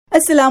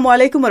Assalamu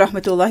alaikum wa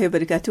rahmatullahi wa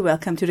barakatuh.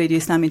 Welcome to Radio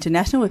Islam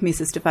International with me,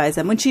 Sister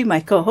Faiza Munshi, my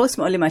co-host,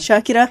 Maulima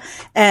Shakira,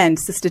 and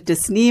Sister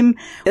Tasneem.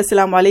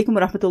 Assalamu alaikum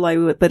wa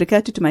rahmatullahi wa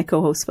barakatuh to my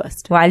co-host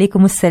first. Wa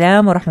alaikum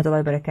assalam wa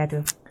rahmatullahi wa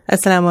barakatuh.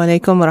 Assalamu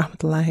alaikum wa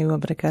rahmatullahi wa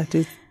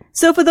barakatuh.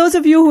 So for those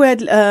of you who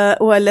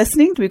are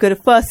listening, we're going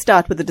to first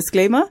start with a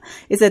disclaimer,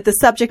 is that the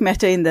subject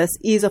matter in this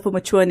is of a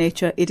mature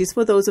nature. It is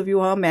for those of you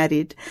who are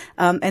married.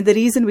 And the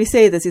reason we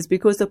say this is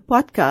because the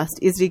podcast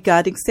is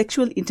regarding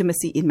sexual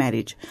intimacy in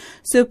marriage.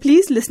 So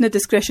please, listener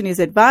discretion is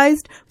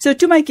advised. So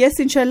to my guests,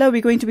 inshallah,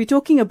 we're going to be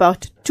talking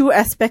about two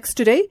aspects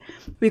today.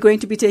 We're going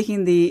to be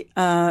taking the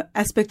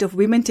aspect of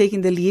women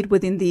taking the lead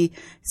within the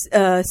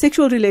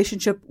sexual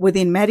relationship,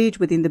 within marriage,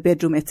 within the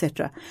bedroom,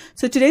 etc.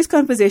 So today's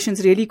conversation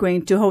is really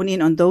going to hone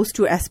in on those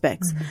two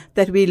aspects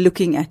that we're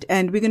looking at.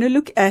 And we're going to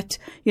look at,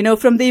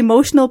 from the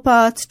emotional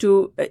parts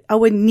to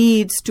our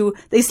needs, to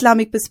the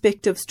Islamic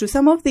perspectives, to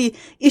some of the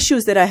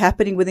issues that are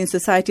happening within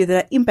society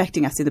that are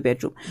impacting us in the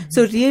bedroom.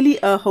 So really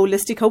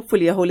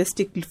hopefully a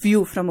holistic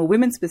view from a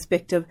women's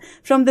perspective,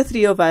 from the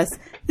three of us,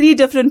 three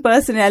different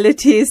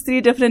personalities,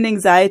 three different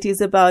anxieties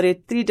about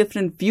it, three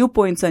different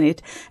viewpoints on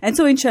it. And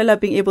so inshallah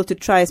being able to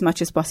try as much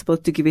as possible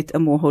to give it a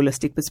more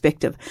holistic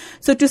perspective.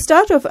 So to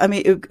start off,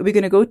 we're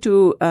going to go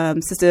to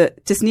Sister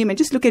Tasneem and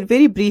just look at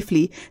very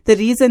briefly the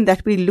reason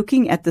that we're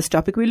looking at this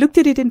topic. We looked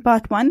at it in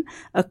part one,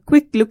 a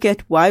quick look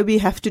at why we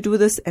have to do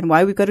this and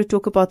why we got to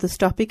talk about this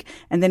topic.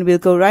 And then we'll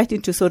go right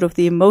into sort of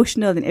the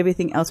emotional and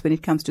everything else when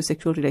it comes to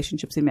sexual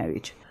relationships in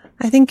marriage.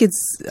 I think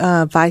it's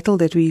vital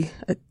that we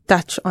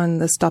touch on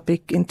this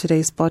topic in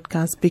today's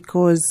podcast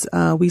because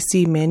we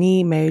see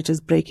many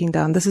marriages breaking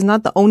down. This is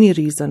not the only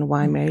reason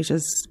why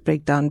marriages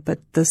break down, but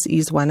this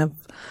is one of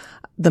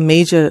the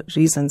major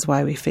reasons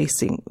why we're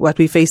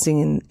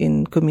facing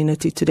in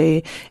community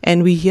today.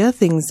 And we hear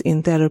things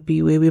in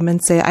therapy where women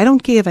say, I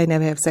don't care if I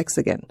never have sex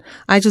again.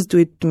 I just do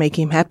it to make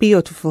him happy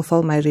or to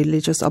fulfill my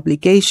religious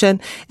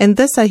obligation. And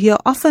this I hear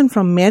often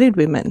from married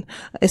women,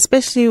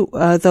 especially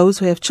those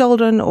who have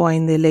children or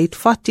in their late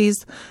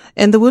 40s.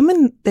 And the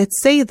women that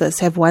say this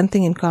have one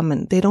thing in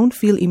common. They don't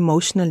feel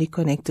emotionally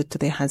connected to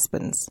their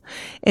husbands.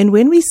 And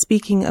when we're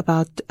speaking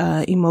about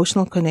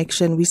emotional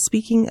connection, we're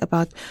speaking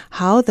about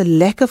how the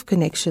lack of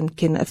connection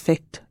can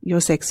affect your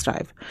sex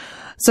drive.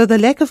 So the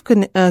lack of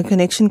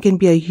connection can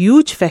be a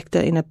huge factor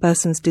in a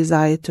person's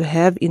desire to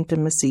have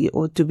intimacy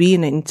or to be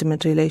in an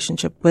intimate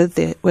relationship with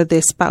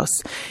their spouse.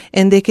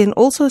 And there can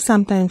also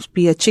sometimes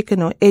be a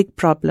chicken or egg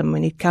problem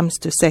when it comes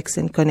to sex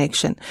and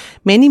connection.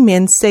 Many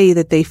men say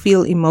that they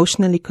feel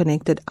emotionally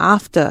connected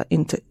after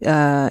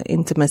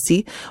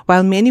intimacy,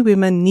 while many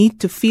women need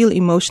to feel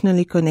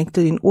emotionally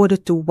connected in order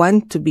to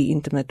want to be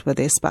intimate with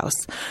their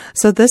spouse.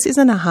 So this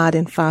isn't a hard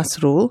and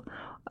fast rule.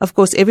 Of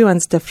course,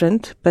 everyone's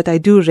different, but I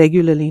do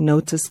regularly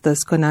notice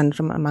this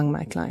conundrum among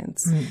my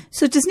clients.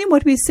 So, Tasneem,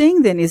 what we're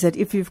saying then is that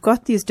if you've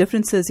got these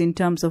differences in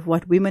terms of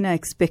what women are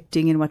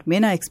expecting and what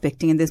men are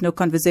expecting, and there's no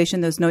conversation,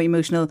 there's no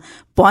emotional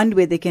bond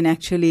where they can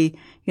actually,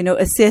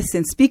 assess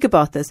and speak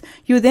about this,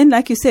 you then,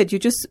 like you said, you're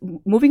just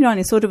moving around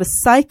in sort of a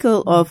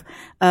cycle of,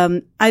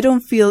 I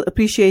don't feel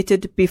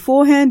appreciated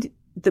beforehand.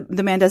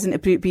 The man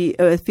doesn't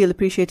feel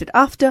appreciated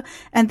after,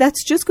 and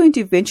that's just going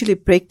to eventually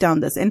break down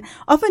this. And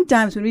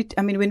oftentimes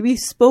when we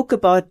spoke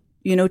about,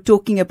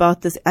 talking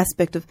about this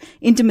aspect of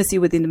intimacy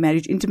within the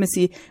marriage,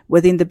 intimacy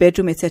within the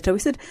bedroom, etc., we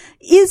said,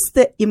 is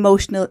the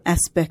emotional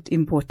aspect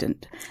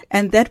important?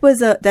 And that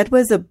was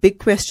a big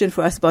question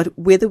for us about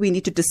whether we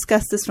need to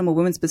discuss this from a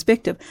woman's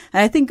perspective.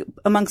 And I think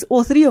amongst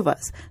all three of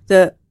us,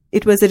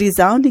 it was a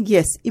resounding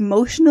yes.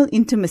 Emotional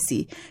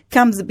intimacy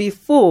comes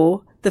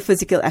before the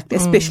physical act,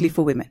 especially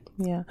for women.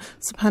 Yeah.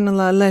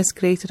 SubhanAllah, Allah has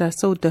created us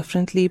so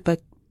differently,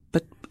 but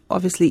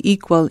obviously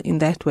equal in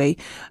that way.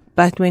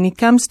 But when it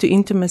comes to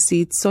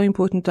intimacy, it's so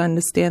important to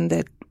understand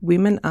that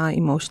women are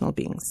emotional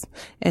beings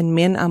and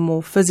men are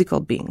more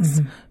physical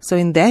beings. So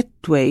in that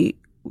way,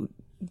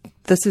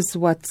 this is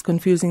what's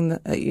confusing,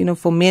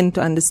 for men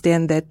to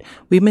understand that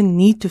women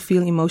need to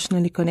feel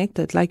emotionally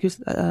connected. Like you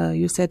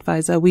said,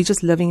 Faiza, we're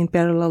just living in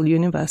parallel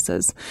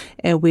universes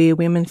where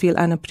women feel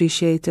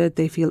unappreciated,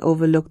 they feel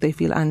overlooked, they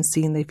feel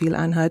unseen, they feel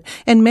unheard.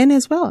 And men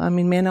as well.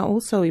 Men are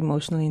also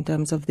emotional in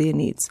terms of their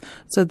needs.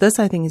 So this,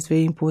 I think, is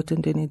very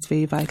important and it's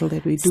very vital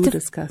that we do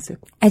discuss it.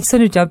 I just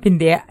want to jump in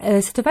there.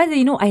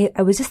 Faiza,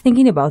 I was just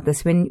thinking about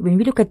this. When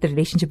we look at the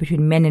relationship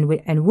between men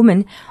and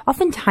women,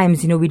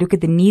 oftentimes, we look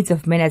at the needs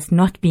of men as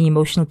not being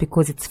emotional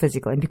because it's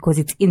physical and because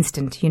it's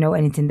instant,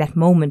 and it's in that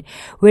moment.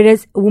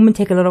 Whereas women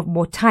take a lot of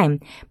more time.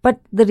 But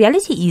the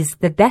reality is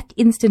that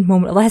instant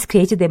moment, Allah has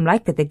created them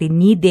like that. Like their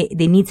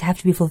needs have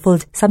to be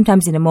fulfilled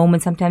sometimes in a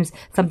moment, sometimes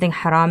something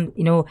haram,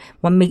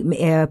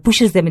 one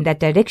pushes them in that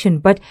direction.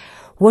 But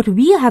what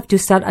we have to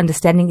start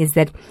understanding is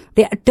that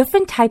there are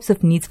different types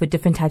of needs for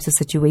different types of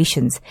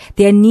situations.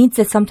 There are needs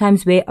that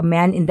sometimes where a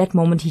man in that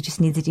moment, he just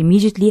needs it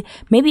immediately.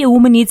 Maybe a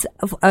woman needs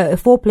a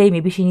foreplay.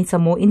 Maybe she needs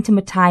some more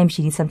intimate time.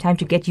 She needs some time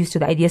to get used to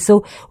the idea.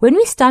 So when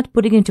we start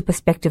putting into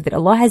perspective that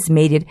Allah has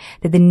made it,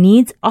 that the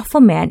needs of a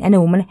man and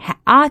a woman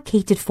are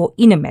catered for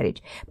in a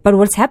marriage. But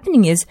what's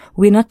happening is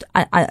we're not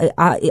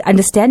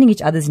understanding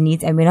each other's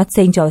needs, and we're not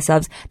saying to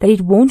ourselves that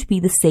it won't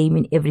be the same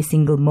in every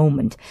single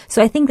moment.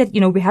 So I think that,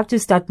 we have to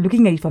start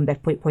looking at it from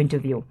that point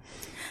of view.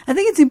 I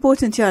think it's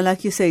important,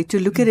 like you say, to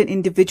look at an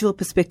individual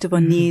perspective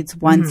on needs,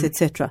 wants,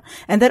 etc.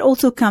 And that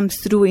also comes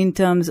through in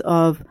terms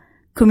of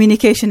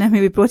communication. I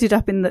mean, we brought it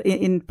up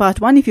in part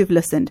one, if you've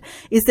listened,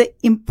 is the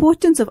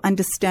importance of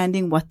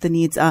understanding what the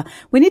needs are.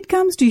 When it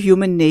comes to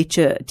human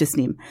nature,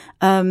 Jasneem,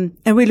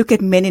 and we look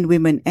at men and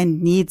women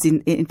and needs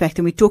in fact,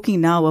 and we're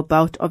talking now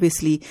about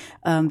obviously,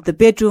 the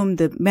bedroom,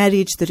 the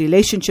marriage, the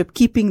relationship,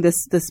 keeping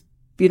this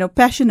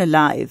passion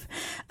alive.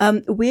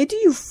 Where do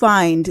you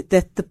find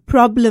that the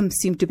problems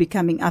seem to be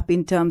coming up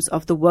in terms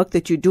of the work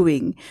that you're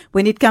doing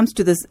when it comes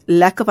to this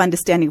lack of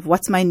understanding of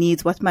what's my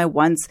needs, what's my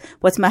wants,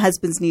 what's my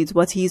husband's needs,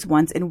 what's his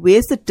wants, and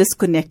where's the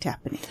disconnect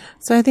happening?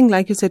 So I think,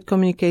 like you said,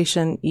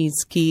 communication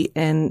is key,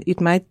 and it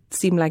might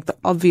seem like the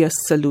obvious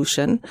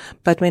solution,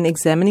 but when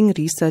examining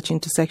research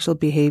into sexual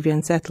behavior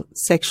and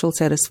sexual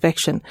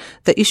satisfaction,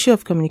 the issue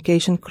of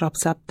communication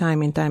crops up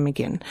time and time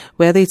again.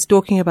 Whether it's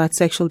talking about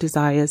sexual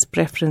desires,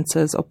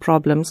 preferences, or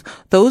problems,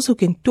 those who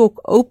can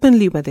talk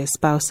openly with their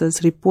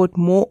spouses report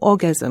more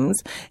orgasms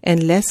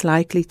and less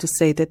likely to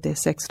say that their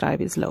sex drive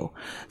is low.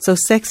 So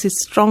sex is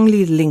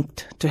strongly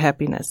linked to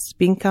happiness.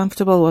 Being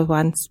comfortable with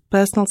one's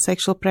personal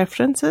sexual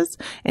preferences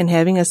and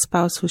having a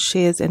spouse who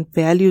shares and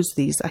values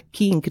these are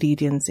key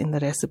ingredients in the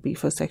recipe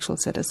for sexual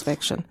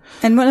satisfaction.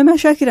 And Maulama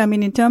Shakir, I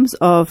mean, in terms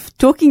of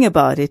talking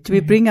about it, we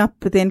bring up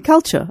then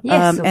culture.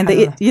 Yes,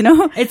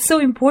 it's so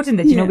important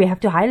that, we have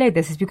to highlight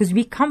this, is because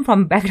we come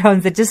from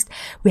backgrounds that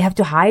we have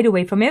to hide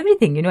away from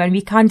everything, and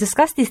we can't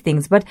discuss these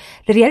things. But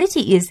the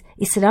reality is,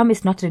 Islam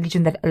is not a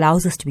religion that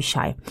allows us to be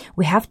shy.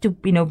 We have to,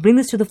 bring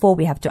this to the fore.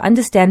 We have to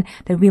understand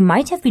that we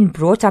might have been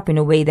brought up in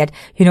a way that,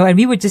 and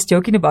we were just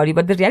joking about it,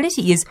 but the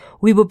reality is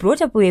we were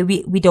brought up where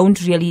we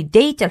don't really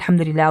date.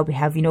 Alhamdulillah, we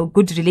have,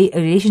 good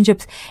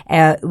relationships,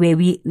 where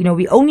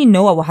we only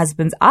know our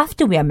husbands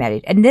after we are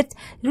married. And that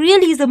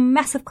really is a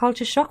massive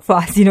culture shock for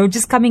us,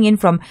 just coming in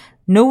from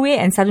nowhere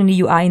and suddenly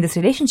you are in this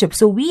relationship.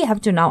 So we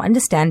have to now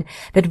understand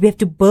that we have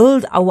to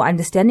build our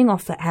understanding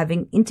of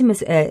having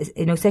intimacy,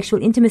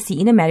 sexual intimacy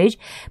in a marriage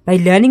by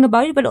learning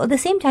about it, but at the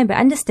same time by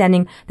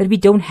understanding that we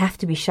don't have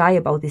to be shy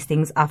about these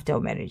things after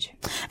our marriage.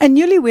 And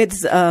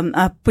newlyweds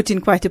are put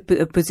in quite a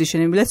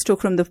position. And let's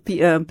talk from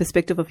the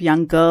perspective of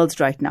young girls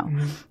right now.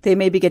 They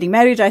may be getting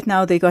married right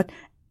now.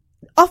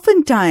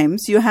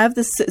 Oftentimes you have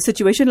this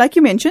situation, like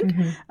you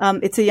mentioned,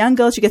 it's a young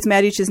girl, she gets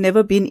married, she's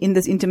never been in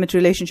this intimate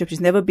relationship, she's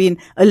never been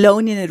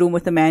alone in a room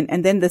with a man,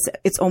 and then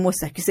it's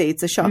almost like you say,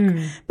 it's a shock.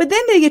 But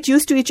then they get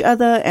used to each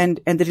other and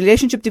the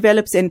relationship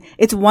develops and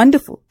it's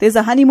wonderful. There's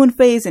a honeymoon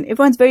phase and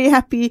everyone's very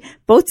happy,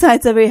 both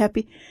sides are very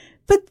happy.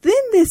 But then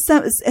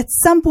at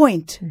some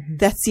point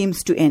that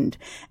seems to end.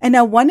 And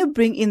I want to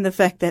bring in the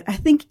fact that I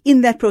think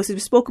in that process, we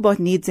spoke about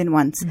needs and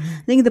wants.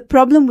 I think the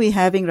problem we're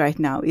having right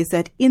now is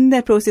that in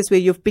that process where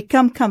you've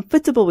become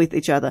comfortable with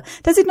each other,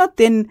 does it not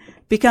then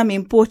become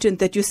important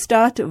that you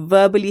start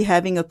verbally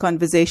having a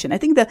conversation? I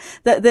think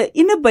the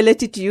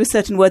inability to use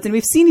certain words, and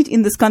we've seen it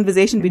in this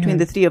conversation between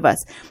the three of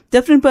us,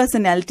 different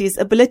personalities,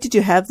 ability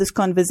to have this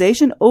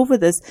conversation over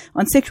this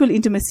on sexual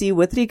intimacy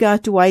with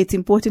regard to why it's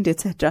important,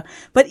 etc.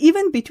 But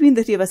even between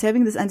the three of us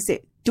having this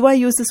understanding, do I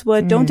use this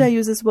word? Don't I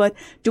use this word?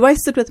 Do I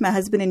sit with my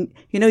husband and,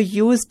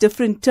 use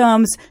different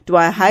terms? Do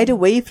I hide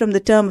away from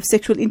the term of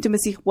sexual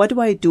intimacy? What do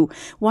I do?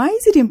 Why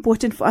is it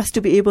important for us to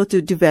be able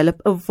to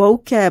develop a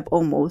vocab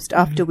almost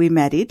after we're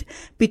married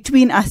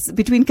between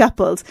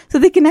couples, so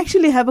they can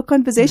actually have a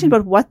conversation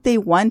about what they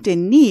want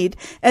and need,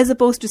 as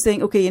opposed to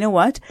saying, okay, you know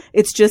what?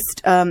 It's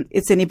just,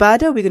 it's an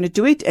ibadah. We're going to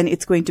do it and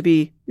it's going to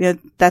be,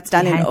 that's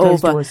done and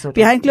over.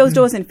 Behind closed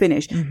doors and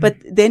finished. But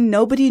then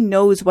nobody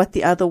knows what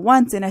the other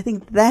wants. And I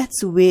think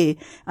that's where,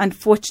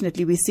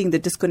 unfortunately, we're seeing the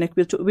disconnect.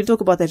 We'll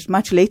talk about that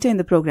much later in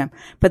the program.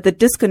 But the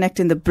disconnect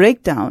and the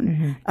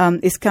breakdown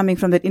is coming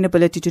from that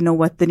inability to know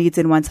what the needs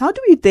and wants. How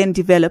do we then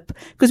develop?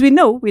 Because we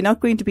know we're not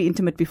going to be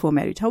intimate before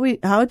marriage.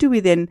 How do we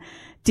then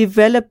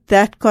develop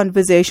that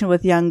conversation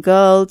with young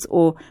girls,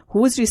 or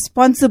who's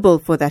responsible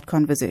for that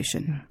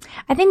conversation?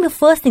 I think the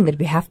first thing that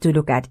we have to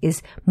look at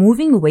is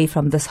moving away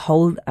from this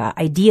whole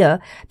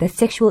idea that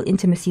sexual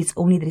intimacy is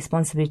only the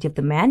responsibility of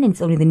the man and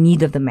it's only the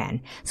need of the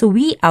man. So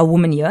we are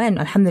women here, and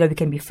alhamdulillah, we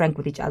can be frank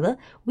with each other.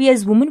 We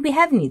as women, we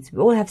have needs. We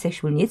all have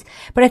sexual needs.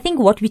 But I think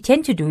what we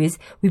tend to do is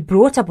we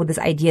brought up with this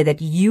idea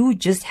that you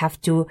just have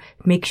to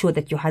make sure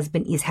that your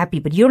husband is happy,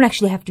 but you don't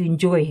actually have to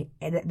enjoy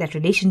that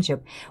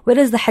relationship.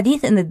 Whereas the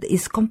hadith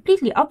is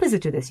completely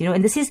opposite to this,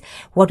 and this is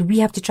what we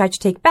have to try to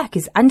take back,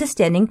 is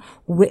understanding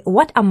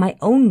what are my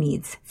own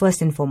needs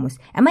first and foremost.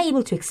 Am I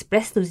able to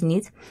express those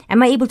needs?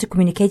 Am I able to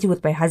communicate it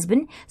with my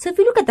husband? So if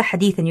you look at the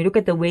hadith and you look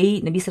at the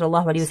way Nabi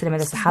sallallahu alaihi wasallam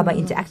and the Sahaba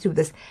interacted with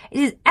this, it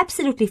is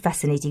absolutely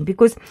fascinating,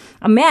 because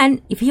a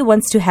man, if he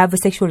wants to have a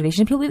sexual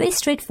relationship, he'll be very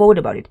straightforward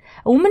about it.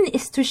 A woman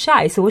is too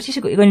shy, so what she's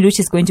going to do,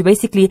 she's going to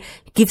basically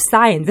give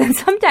signs, and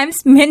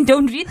sometimes men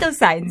don't read those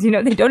signs, they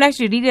don't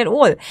actually read it at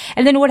all.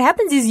 And then what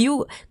happens is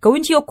you go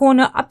into your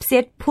corner,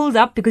 upset, pulled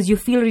up because you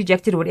feel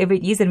rejected or whatever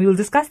it is, and we will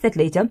discuss that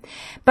later.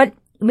 But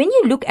when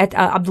you look at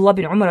Abdullah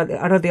bin Umar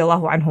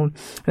radiallahu anhu,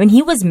 when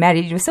he was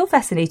married, it was so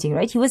fascinating,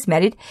 right? He was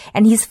married,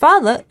 and his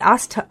father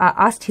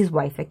asked his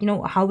wife,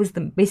 how was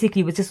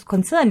basically was just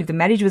concerned if the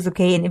marriage was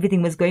okay and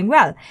everything was going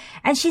well.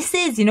 And she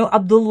says,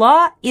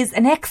 Abdullah is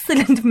an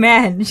excellent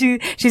man. She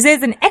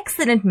says, an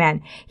excellent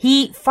man.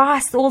 He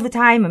fasts all the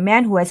time, a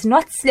man who has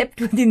not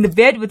slept within the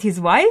bed with his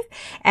wife,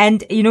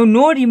 and,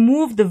 nor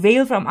removed the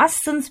veil from us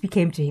since we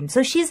came to him.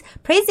 So she's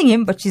praising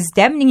him, but she's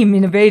damning him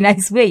in a very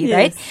nice way, yes.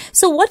 Right?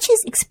 So what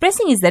she's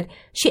expressing is that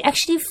she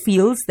actually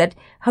feels that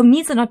her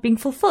needs are not being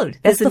fulfilled.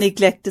 That's a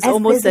neglect. It's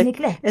almost like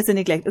as a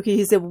neglect. Okay,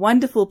 he's a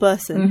wonderful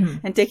person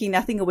and taking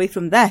nothing away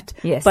from that.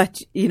 Yes. But,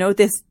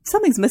 there's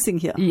something's missing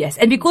here. Yes.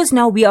 And because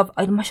now we are,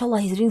 mashallah,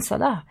 he's reading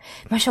salah.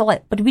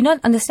 Mashallah. But we're not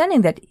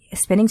understanding that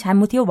spending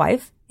time with your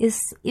wife is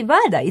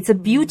ibadah. It's a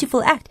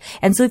beautiful act.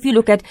 And so if you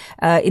look at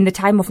in the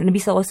time of Nabi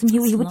Sallallahu Alaihi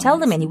Wasallam, he would tell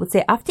the men, he would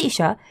say, after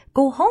Isha,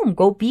 go home,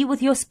 go be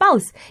with your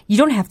spouse. You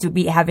don't have to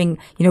be having,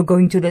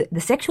 going to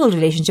the sexual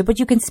relationship, but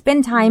you can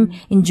spend time,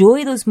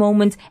 enjoy those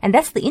moments. And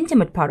that's the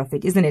intimate part of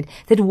it, isn't it?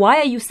 That why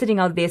are you sitting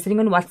out there, sitting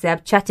on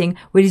WhatsApp, chatting,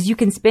 whereas you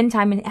can spend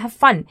time and have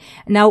fun.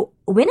 Now,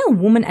 when a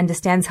woman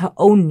understands her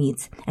own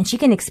needs and she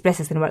can express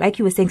this, and like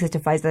you were saying, Sister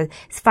Faiza,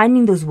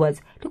 finding those words.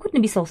 Look what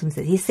Nabi Sallallahu Alaihi Wasallam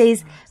says. He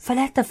says,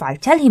 فَلَا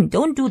تَفْعَلْ. Tell him,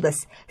 don't do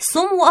this.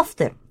 Sum wa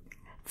aftir.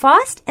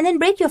 Fast and then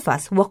break your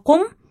fast.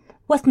 وَقُمْ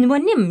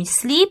وَثْنِوَنِّمْ.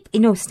 Sleep,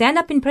 stand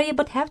up in prayer,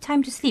 but have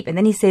time to sleep. And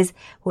then he says,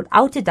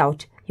 without a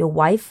doubt, your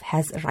wife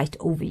has a right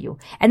over you.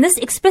 And this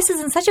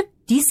expresses in such a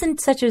decent,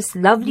 such a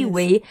lovely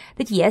way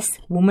that yes,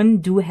 women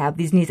do have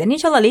these needs. And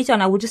inshallah later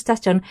on I will just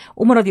touch on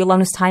Umar radiallahu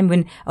anhu's time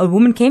when a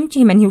woman came to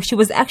him and she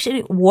was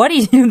actually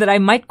worried that I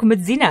might commit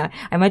zina,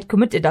 I might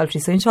commit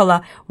adultery. So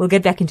inshallah we'll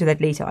get back into that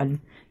later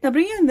on. Now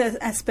bringing in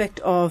the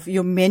aspect of,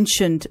 you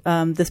mentioned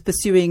this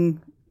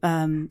pursuing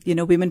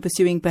women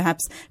pursuing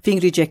perhaps being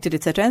rejected,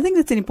 etc. I think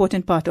that's an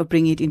important part of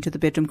bringing it into the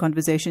bedroom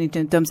conversation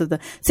in terms of the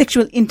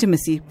sexual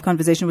intimacy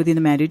conversation within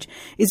the marriage,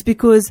 is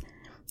because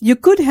you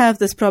could have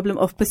this problem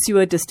of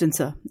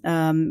pursuer-distancer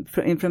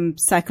from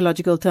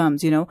psychological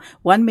terms.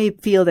 One may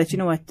feel that,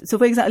 So,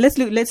 for example, let's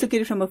look at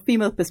it from a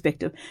female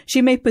perspective.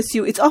 She may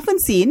pursue. It's often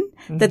seen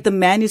that the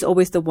man is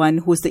always the one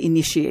who's the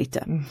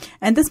initiator,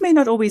 and this may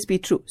not always be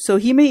true. So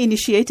he may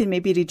initiate and may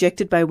be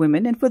rejected by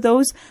women. And for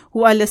those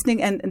who are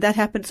listening, and that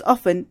happens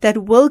often,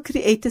 that will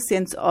create a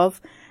sense of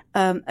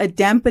a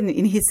dampen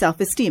in his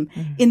self-esteem.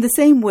 In the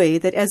same way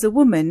that as a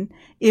woman,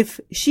 if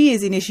she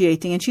is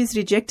initiating and she's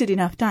rejected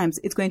enough times,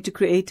 it's going to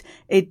create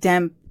a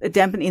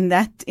dampen in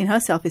her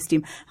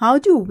self-esteem. How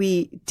do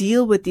we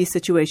deal with these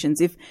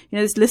situations? If,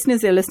 as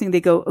listeners are listening, they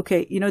go,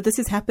 okay, this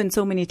has happened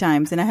so many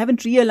times and I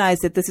haven't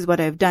realized that this is what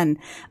I've done.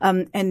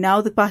 And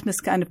now the partner's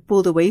kind of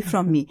pulled away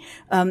from me.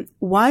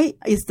 Why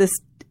is this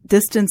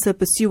distance a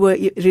pursuer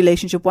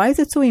relationship? Why is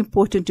it so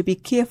important to be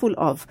careful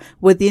of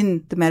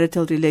within the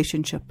marital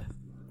relationship?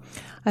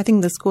 I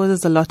think this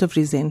causes a lot of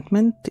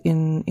resentment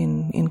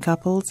in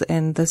couples,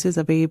 and this is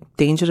a very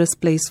dangerous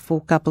place for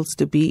couples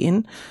to be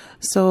in.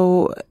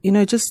 So,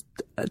 just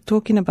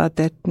talking about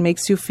that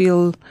makes you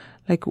feel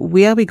like,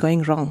 where are we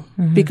going wrong?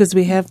 Because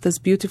we have this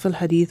beautiful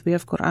hadith, we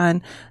have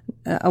Quran.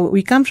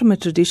 We come from a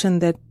tradition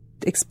that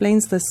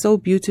explains this so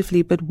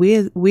beautifully, but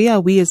where are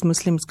we as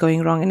Muslims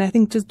going wrong? And I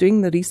think just doing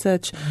the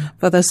research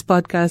for this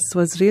podcast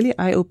was really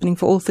eye-opening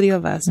for all three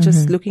of us,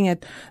 just looking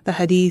at the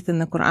hadith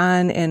and the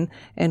Quran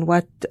and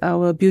what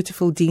our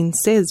beautiful deen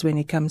says when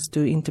it comes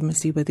to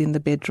intimacy within the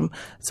bedroom.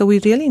 So we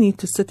really need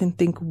to sit and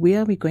think,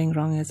 where are we going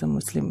wrong as a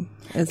Muslim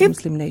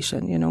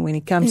nation, when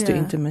it comes to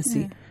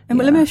intimacy. And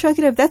let me assure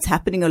you, if that's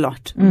happening a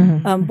lot,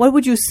 what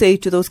would you say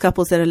to those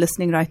couples that are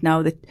listening right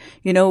now that,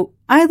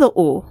 either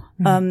or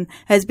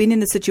has been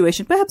in a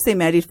situation, perhaps they're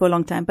married for a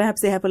long time,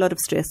 perhaps they have a lot of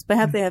stress,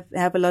 perhaps they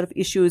have a lot of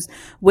issues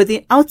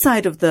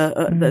outside of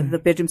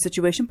the bedroom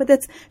situation, but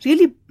that's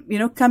really,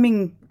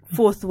 coming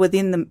forth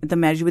within the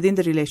marriage, within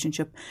the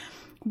relationship.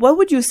 What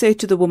would you say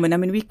to the woman? I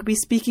mean, we're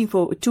speaking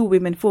for 4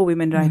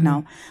 women right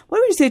now.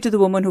 What would you say to the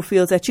woman who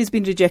feels that she's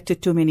been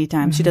rejected too many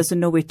times? She doesn't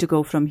know where to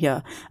go from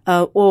here.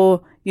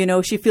 Or,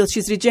 she feels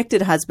she's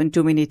rejected her husband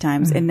too many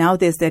times and now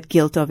there's that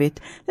guilt of it.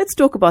 Let's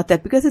talk about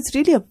that, because it's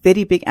really a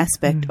very big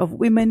aspect of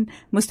women,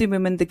 Muslim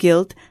women, the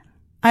guilt.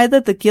 either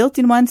the guilt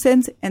in one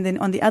sense, and then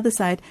on the other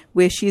side,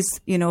 where she's,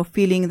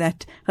 feeling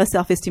that her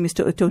self-esteem is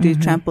totally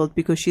trampled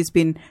because she's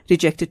been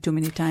rejected too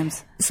many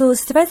times. So,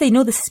 Stefan,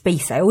 the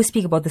space. I always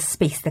speak about the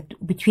space that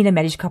between a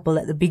marriage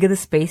couple, the bigger the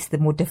space, the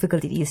more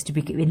difficult it is to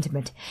be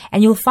intimate.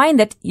 And you'll find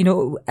that,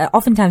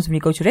 oftentimes when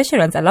you go to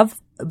restaurants, I love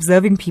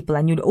observing people,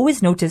 and you'll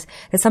always notice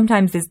that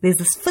sometimes there's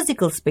this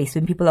physical space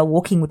when people are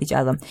walking with each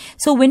other.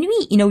 So when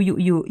we,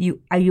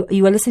 you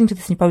are listening to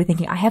this and you're probably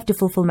thinking, I have to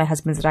fulfill my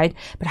husband's right,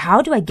 but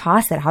how do I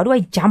pass that? How do I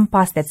jump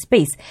past that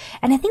space?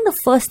 And I think the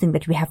first thing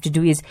that we have to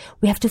do is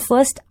we have to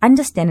first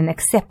understand and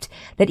accept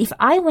that if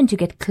I want to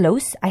get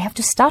close, I have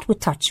to start with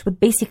touch, with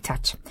basic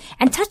touch,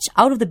 and touch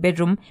out of the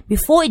bedroom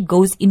before it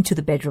goes into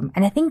the bedroom.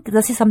 And I think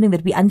this is something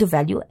that we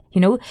undervalue,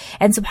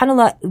 and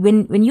subhanAllah,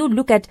 when you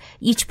look at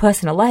each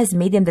person, Allah has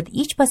made them that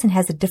each person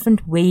has a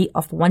different way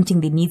of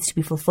wanting their needs to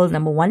be fulfilled,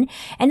 number one.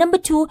 And number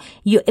two,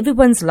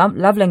 everyone's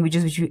love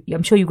languages, which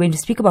I'm sure you're going to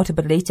speak about a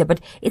bit later,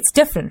 but it's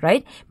different,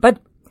 right? But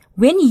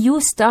when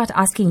you start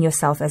asking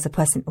yourself as a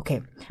person,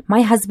 okay,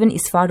 my husband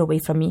is far away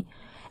from me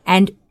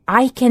and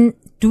I can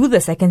do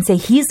this. I can say,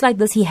 he's like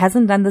this, he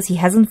hasn't done this, he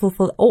hasn't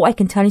fulfilled. Or I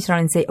can turn it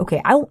around and say,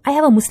 okay, I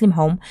have a Muslim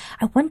home.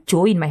 I want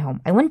joy in my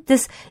home. I want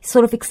this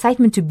sort of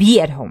excitement to be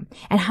at home.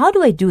 And how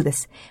do I do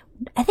this?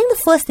 I think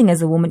the first thing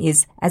as a woman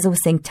is, as I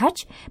was saying,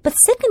 touch. But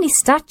secondly,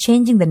 start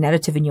changing the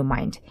narrative in your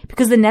mind,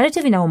 because the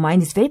narrative in our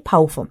mind is very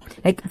powerful.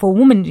 Like for a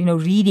woman,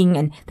 reading,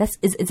 and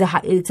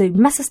it's a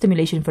massive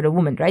stimulation for a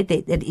woman, right?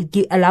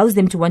 It allows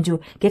them to want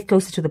to get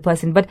closer to the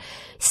person. But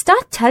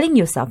start telling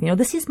yourself,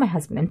 this is my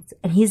husband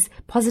and his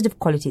positive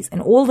qualities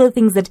and all the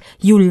things that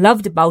you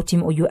loved about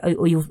him,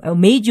 or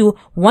made you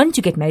want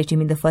to get married to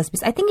him in the first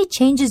place. I think it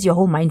changes your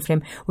whole mind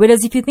frame.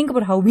 Whereas if you think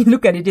about how we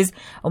look at it is,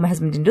 oh, my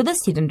husband didn't do this,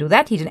 he didn't do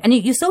that, and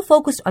you're so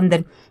focused on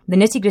the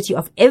nitty-gritty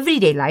of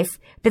everyday life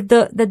that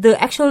the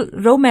actual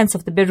romance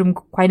of the bedroom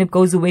kind of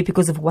goes away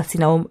because of what's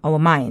in our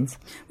minds.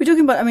 We're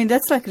talking about,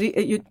 that's like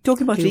you're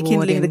talking about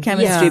rekindling the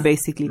chemistry,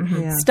 basically.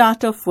 Yeah.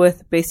 Start off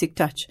with basic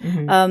touch.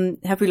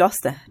 Have we lost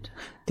that?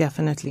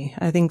 Definitely.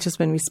 I think just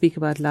when we speak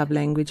about love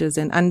languages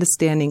and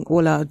understanding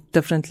all our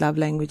different love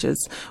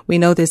languages, we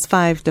know there's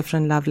 5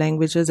 different love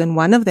languages and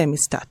one of them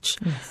is touch.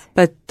 Yes.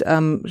 But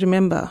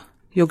remember,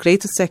 your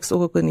greatest sex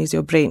organ is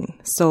your brain.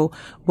 So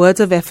words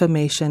of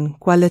affirmation,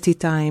 quality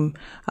time,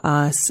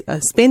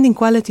 spending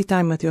quality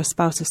time with your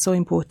spouse is so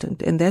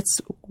important. And that's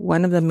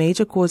one of the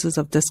major causes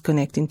of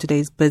disconnect in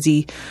today's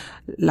busy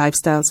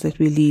lifestyles that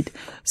we lead.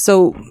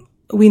 So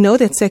we know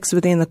that sex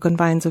within the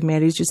confines of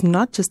marriage is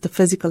not just a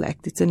physical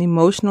act. It's an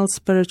emotional,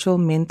 spiritual,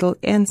 mental,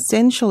 and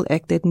sensual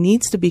act that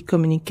needs to be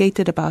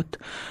communicated about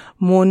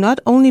more, not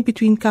only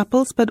between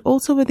couples, but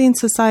also within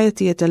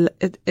society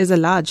as a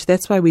large.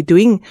 That's why we're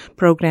doing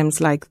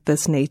programs like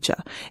this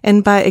nature.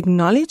 And by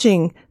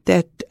acknowledging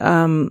that,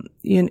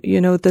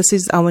 this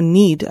is our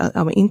need,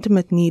 our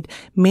intimate need,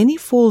 many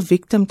fall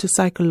victim to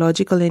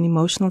psychological and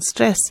emotional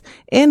stress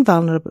and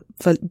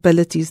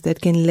vulnerabilities that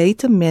can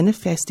later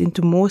manifest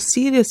into more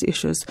serious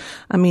issues.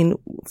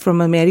 From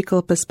a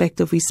medical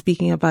perspective, we're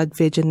speaking about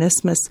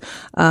vaginismus,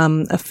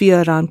 a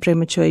fear around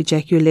premature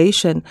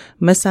ejaculation,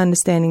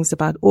 misunderstandings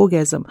about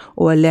orgasm,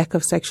 or a lack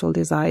of sexual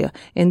desire.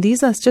 And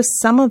these are just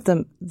some of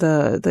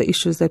the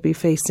issues that we're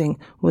facing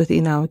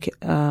within our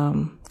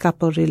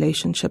couple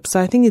relationship. So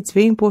I think it's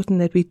very important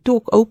that we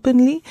talk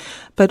openly,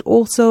 but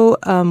also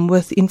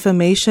with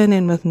information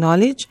and with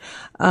knowledge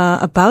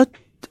about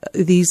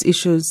these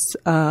issues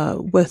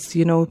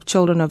with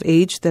children of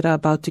age that are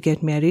about to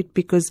get married,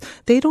 because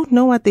they don't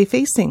know what they're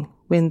facing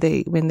when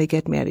they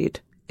get married.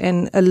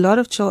 And a lot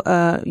of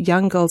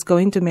young girls go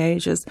into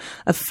marriages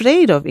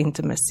afraid of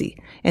intimacy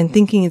and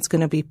thinking it's going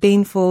to be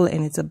painful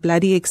and it's a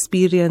bloody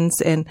experience.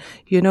 And,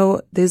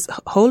 there's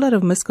a whole lot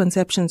of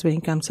misconceptions when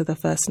it comes to the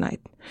first night.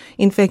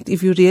 In fact,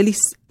 if you really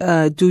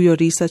do your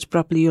research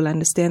properly, you'll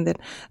understand that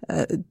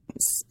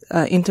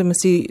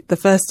intimacy, the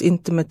first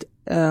intimate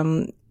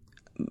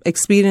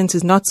experience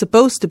is not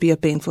supposed to be a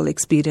painful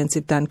experience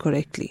if done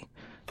correctly.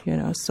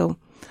 So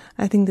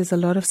I think there's a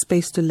lot of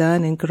space to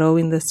learn and grow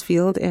in this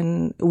field,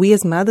 and we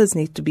as mothers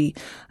need to be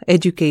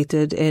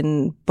educated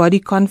and body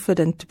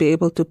confident to be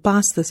able to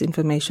pass this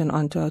information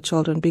on to our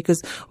children,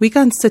 because we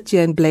can't sit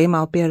here and blame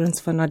our parents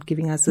for not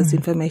giving us this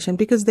information,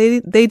 because they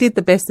did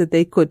the best that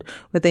they could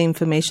with the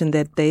information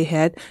that they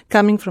had,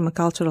 coming from a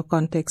cultural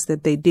context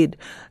that they did.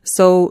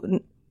 So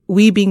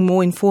we being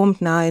more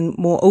informed now and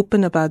more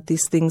open about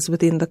these things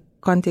within the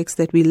context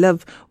that we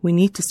live, we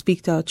need to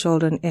speak to our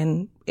children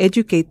and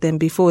educate them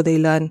before they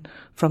learn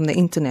from the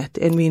internet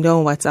and we know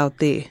what's out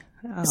there.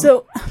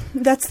 So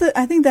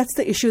I think that's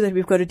the issue that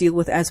we've got to deal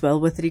with as well,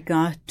 with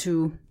regard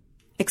to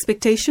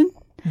expectation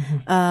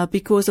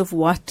because of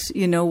where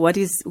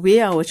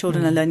our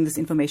children are learning this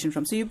information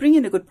from. So you bring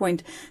in a good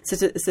point,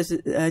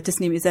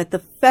 Tasneem, is that the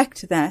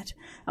fact that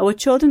our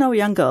children, our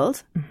young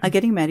girls, are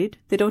getting married.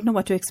 They don't know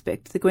what to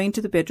expect. They're going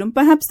to the bedroom.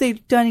 Perhaps they're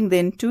turning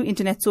then to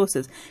internet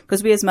sources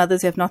because we as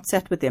mothers have not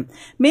sat with them.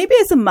 Maybe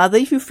as a mother,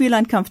 if you feel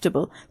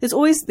uncomfortable, there's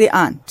always the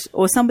aunt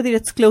or somebody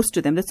that's close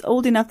to them, that's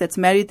old enough, that's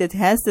married, that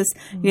has this,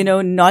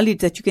 knowledge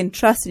that you can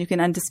trust and you can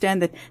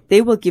understand that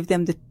they will give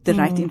them the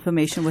right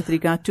information with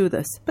regard to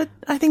this. But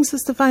I think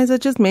Sister Faiza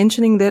just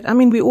mentioning that,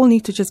 we all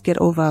need to just get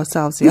over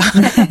ourselves. Yeah,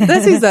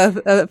 this is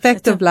a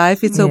fact of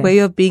life. It's a way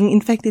of being.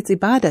 In fact, it's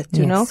ibadat,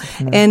 you know.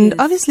 And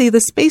obviously,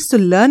 the space to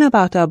learn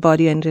about our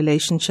body and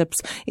relationships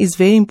is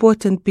very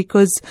important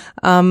because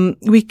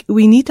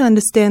we need to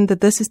understand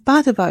that this is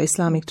part of our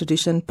Islamic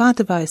tradition, part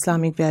of our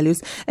Islamic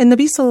values. And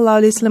Nabi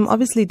Sallallahu Alaihi Wasallam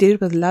obviously did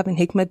it with love and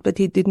hikmat, but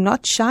he did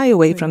not shy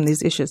away from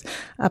these issues.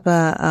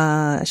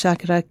 Abba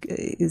Shakira,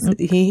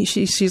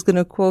 she's going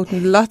to quote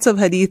lots of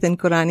hadith and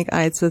Quranic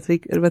ayats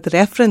with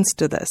reference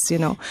to this, you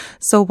know.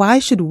 So why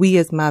should we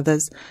as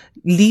mothers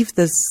leave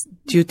this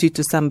duty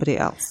to somebody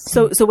else?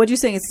 So what you're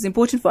saying is it's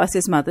important for us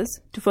as mothers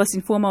to first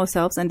inform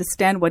ourselves,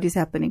 understand what is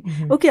happening.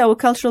 Okay, our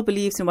cultural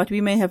beliefs and what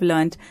we may have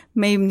learned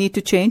may need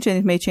to change, and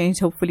it may change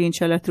hopefully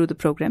inshallah through the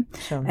program.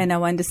 Sure. And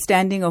our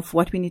understanding of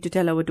what we need to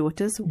tell our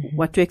daughters,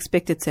 what to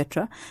expect,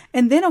 etc.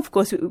 And then of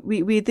course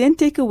we then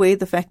take away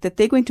the fact that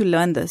they're going to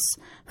learn this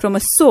from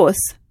a source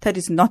that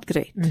is not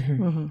great.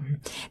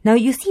 Now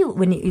you see,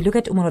 when you look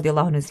at Umar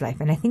radiallahu anhu's life,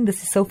 and I think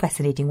this is so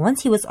fascinating.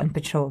 Once he was on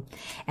patrol,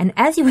 and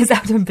as he was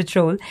out on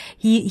patrol,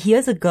 he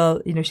hears a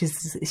girl,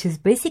 she's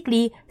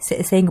basically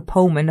saying a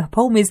poem, and her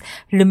poem is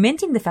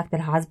lamenting the fact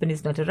that her husband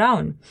is not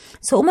around.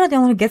 So Umar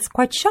radiallahu anhu gets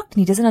quite shocked,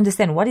 and he doesn't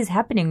understand what is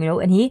happening,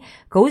 and he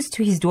goes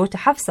to his daughter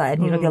Hafsa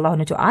and radiallahu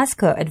anhu to ask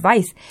her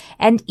advice,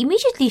 and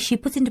immediately she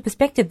puts into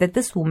perspective that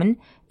this woman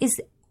is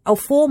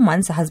 4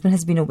 months her husband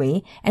has been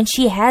away and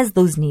she has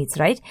those needs,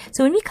 right?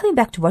 So when we're coming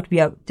back to what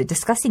we are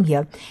discussing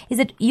here, is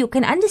that you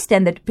can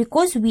understand that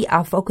because we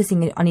are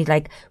focusing on it,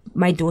 like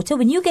my daughter,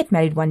 when you get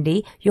married one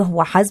day,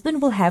 your husband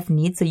will have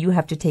needs, so you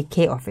have to take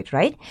care of it,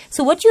 right?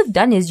 So what you've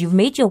done is you've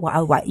made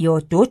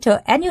your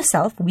daughter and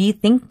yourself, we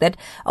think that,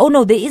 oh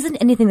no, there isn't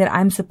anything that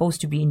I'm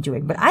supposed to be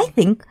enjoying. But I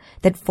think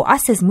that for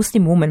us as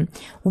Muslim women,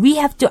 we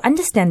have to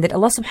understand that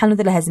Allah subhanahu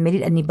wa ta'ala has made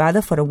it an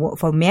ibadah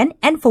for men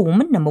and for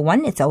women. Number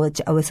one, it's our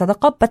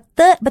sadaqah. But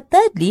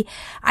thirdly,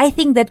 I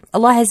think that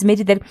Allah has made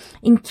it that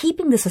in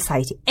keeping the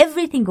society,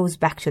 everything goes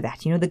back to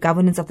that. The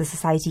governance of the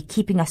society,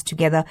 keeping us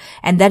together.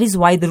 And that is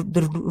why the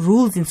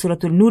rules in Surah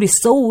Al-Nur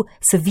is so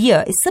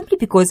severe. It's simply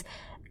because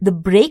the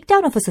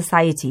breakdown of a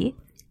society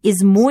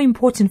is more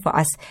important for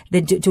us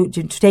than to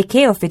take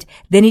care of it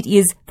than it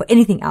is for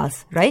anything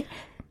else, right?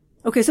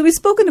 Okay, so we've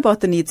spoken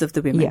about the needs of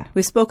the women. Yeah.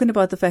 We've spoken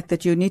about the fact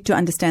that you need to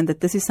understand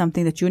that this is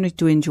something that you need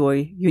to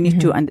enjoy. You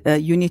need to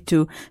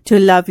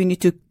love. You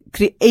need to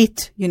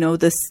create,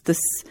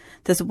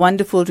 this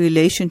wonderful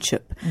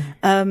relationship.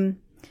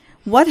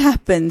 What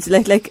happens,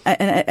 like,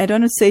 I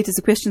don't want to say it as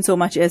a question so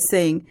much as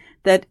saying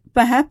that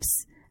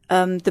perhaps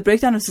the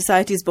breakdown of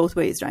society is both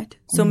ways, right?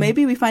 So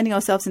maybe we're finding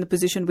ourselves in a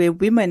position where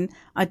women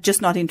are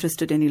just not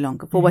interested any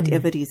longer for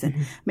whatever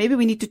reason. Maybe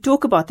we need to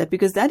talk about that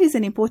because that is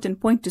an important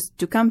point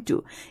to come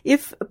to.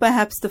 If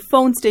perhaps the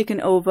phone's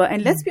taken over,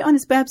 and let's be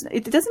honest, perhaps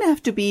it doesn't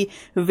have to be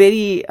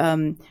very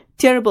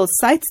terrible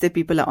sites that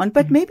people are on,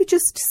 but maybe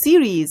just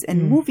series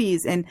and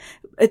movies, and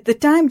at the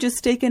time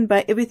just taken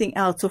by everything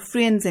else, or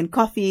friends and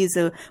coffees,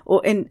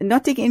 and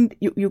not taking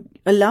you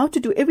allowed to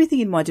do everything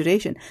in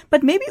moderation.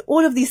 But maybe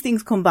all of these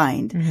things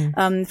combined,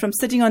 from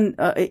sitting on,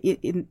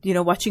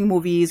 watching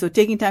movies or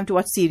taking time to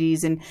watch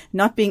series and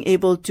not being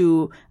able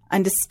to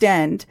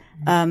understand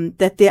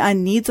that there are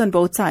needs on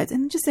both sides,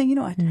 and just saying, you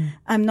know what,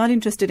 I'm not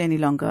interested any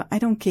longer, I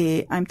don't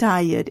care, I'm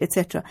tired,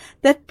 etc.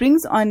 That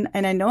brings on,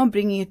 and I know I'm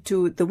bringing it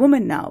to the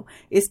woman now,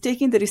 is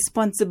taking the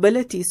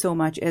responsibility so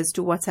much as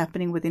to what's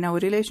happening within our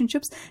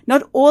relationships.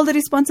 Not all the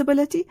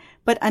responsibility,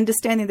 but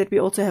understanding that we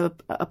also have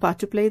a part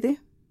to play there.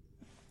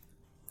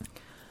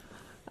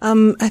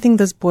 I think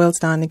this boils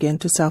down again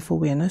to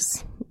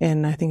self-awareness.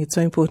 And I think it's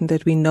so important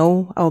that we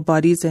know our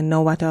bodies and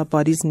know what our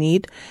bodies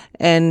need.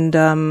 And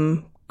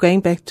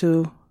going back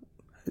to,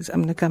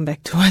 I'm going to come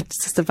back to what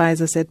Sister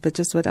Faiza said, but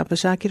just what Abba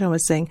Shakira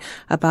was saying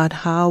about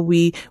how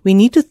we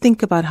need to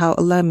think about how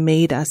Allah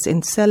made us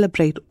and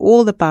celebrate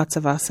all the parts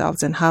of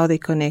ourselves and how they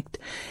connect.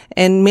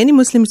 And many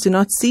Muslims do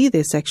not see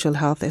their sexual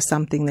health as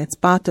something that's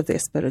part of their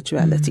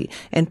spirituality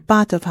and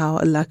part of how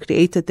Allah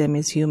created them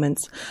as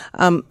humans.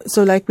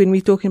 So like when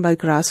we're talking about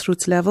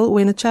grassroots level,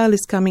 when a child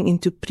is coming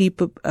into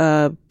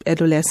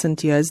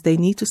adolescent years, they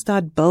need to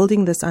start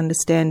building this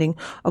understanding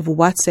of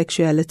what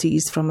sexuality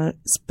is from a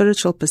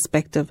spiritual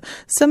perspective,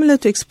 similar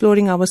to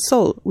exploring our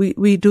soul.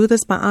 We do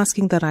this by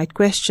asking the right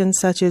questions,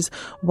 such as,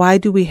 why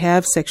do we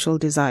have sexual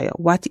desire?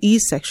 What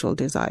is sexual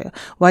desire?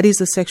 What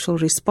is a sexual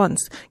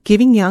response?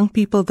 Giving young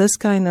people this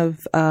kind of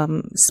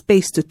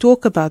space to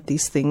talk about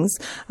these things,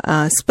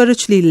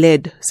 spiritually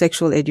led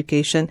sexual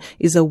education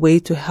is a way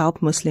to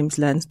help Muslims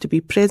learn to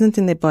be present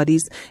in their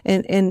bodies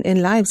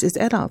and lives as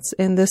adults.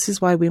 And this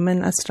is why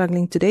women are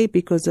struggling today,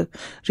 because of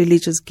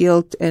religious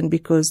guilt and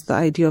because the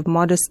idea of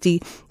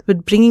modesty,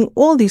 but bringing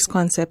all these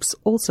concepts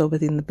also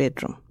within the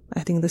bedroom.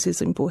 I think this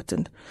is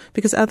important,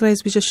 because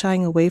otherwise we're just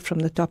shying away from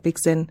the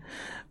topics and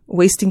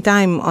wasting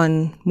time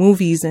on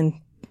movies and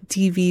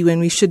TV when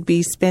we should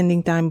be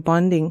spending time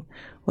bonding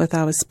with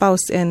our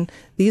spouse. And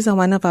these are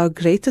one of our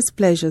greatest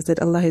pleasures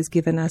that Allah has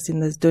given us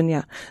in this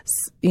dunya.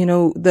 You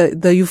know,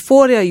 the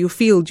euphoria you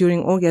feel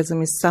during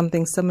orgasm is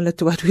something similar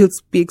to what we'll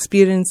be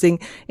experiencing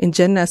in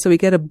Jannah. So we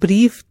get a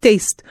brief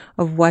taste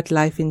of what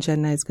life in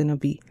Jannah is going to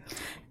be.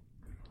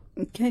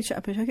 Okay,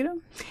 Shakira?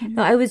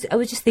 No, I was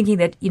just thinking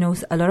that, you know,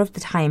 a lot of the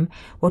time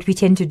what we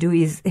tend to do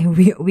is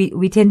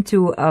we tend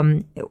to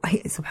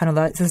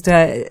subhanallah,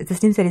 Sister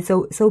Tasneem said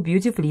it so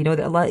beautifully, you know,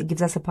 that Allah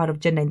gives us a part of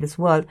Jannah in this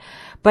world,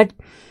 but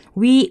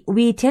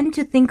we tend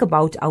to think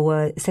about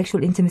our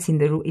sexual intimacy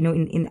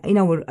in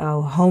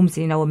our homes,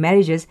 in our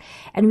marriages,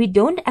 and we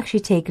don't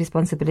actually take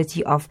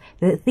responsibility of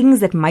the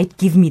things that might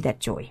give me that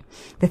joy,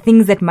 the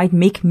things that might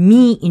make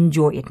me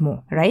enjoy it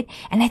more, right?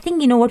 And I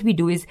think, you know, what we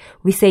do is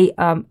we say,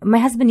 my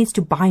husband needs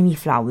to buy me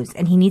flowers,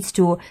 and he needs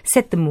to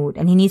set the mood,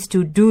 and he needs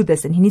to do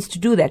this, and he needs to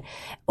do that.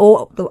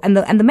 And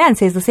the man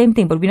says the same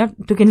thing, but we're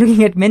not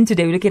looking at men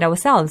today, we're looking at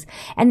ourselves.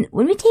 And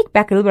when we take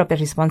back a little bit of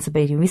that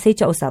responsibility, we say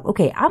to ourselves,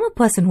 okay, I'm a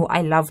person who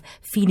I love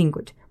feeling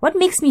good. What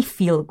makes me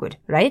feel good,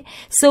 right?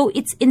 So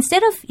it's,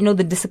 instead of, you know,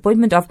 the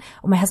disappointment of,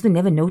 oh, my husband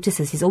never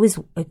notices, he's always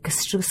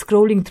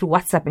scrolling through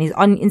WhatsApp, and he's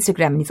on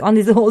Instagram, and he's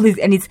on all this,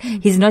 and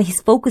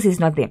his focus is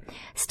not there.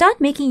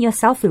 Start making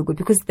yourself feel good,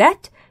 because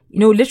that, you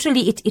know,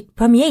 literally it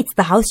permeates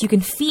the house. You can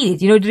feel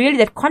it, you know, really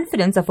that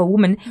confidence of a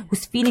woman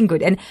who's feeling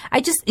good. And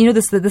I just, you know,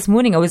 this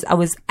morning I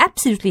was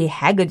absolutely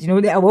haggard. You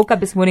know, I woke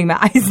up this morning, my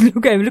eyes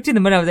I looked in the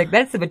mirror, I was like,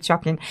 that's a bit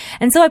shocking.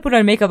 And so I put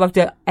on makeup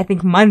after, I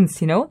think, months,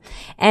 you know,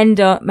 and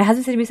my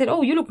husband said to me,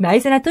 oh, you look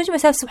nice. And I thought to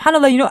myself,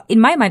 subhanAllah, you know, in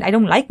my mind, I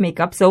don't like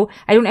makeup, so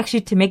I don't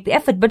actually to make the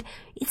effort, but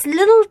it's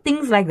little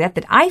things like that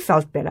I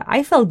felt better.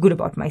 I felt good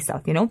about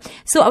myself, you know.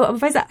 So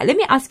Faiza, let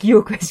me ask you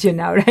a question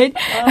now, right?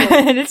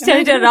 Oh. Let's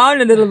turn it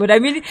around a little bit. I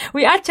mean,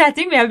 we are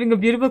chatting, we're having a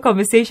beautiful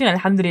conversation,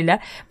 alhamdulillah.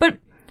 But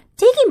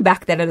taking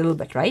back that a little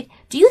bit, right?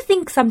 Do you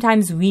think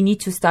sometimes we need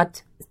to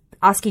start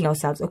asking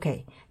ourselves,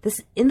 okay,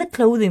 this in the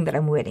clothing that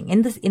I'm wearing,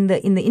 in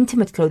the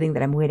intimate clothing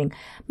that I'm wearing,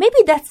 maybe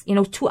that's, you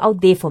know, too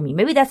out there for me.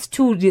 Maybe that's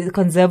too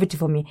conservative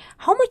for me.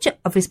 How much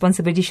of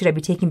responsibility should I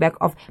be taking back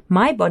of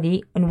my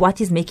body and what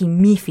is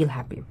making me feel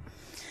happy?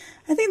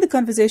 I think the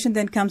conversation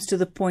then comes to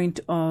the point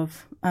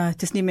of,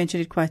 Tasneem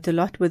mentioned it quite a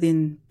lot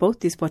within both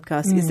these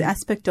podcasts, is the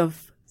aspect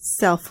of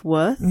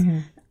self-worth,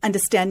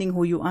 understanding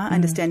who you are,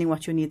 understanding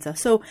what your needs are.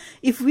 So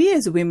if we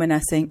as women are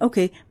saying,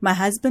 okay, my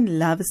husband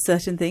loves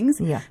certain things,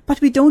 but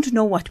we don't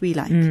know what we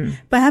like.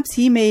 Perhaps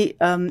he may,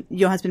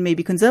 your husband may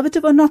be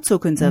conservative or not so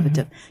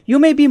conservative. You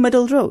may be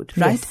middle road,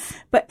 right? Yes.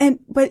 But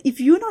if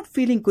you're not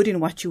feeling good in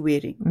what you're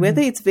wearing,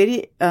 whether it's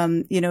very,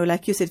 you know,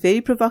 like you said,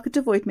 very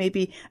provocative, or it may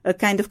be a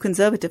kind of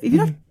conservative, if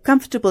you're not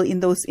comfortable in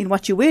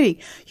what you're wearing,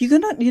 you're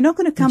not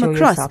going to come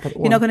across.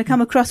 You're not going to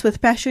come across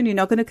with passion. You're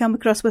not going to come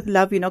across with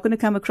love. You're not going to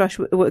come across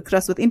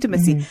with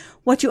intimacy.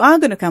 What you are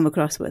going to come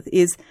across with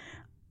is,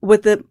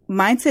 with the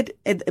mindset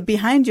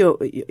behind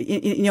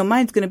in your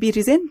mind, is going to be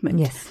resentment.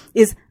 Yes.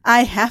 Is,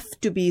 I have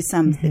to be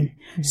something.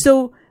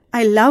 So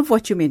I love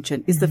what you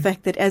mentioned, is the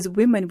fact that as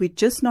women, we're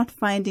just not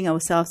finding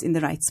ourselves in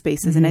the right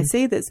spaces. And I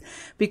say this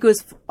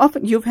because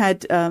often you've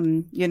had,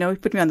 you know,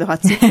 put me on the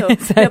hot seat. So,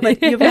 yeah,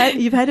 but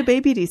you've had a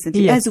baby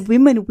recently. Yes. As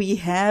women, we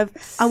have,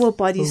 our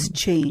bodies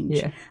change.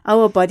 Yeah.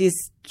 Our bodies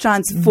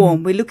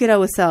transform. We look at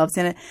ourselves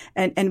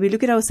and we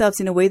look at ourselves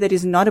in a way that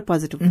is not a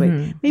positive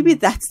way. Maybe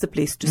that's the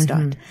place to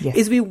start. Yes.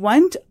 Is we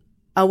want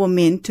our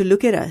men to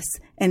look at us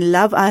and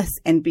love us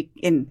and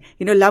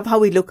love how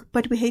we look,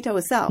 but we hate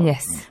ourselves.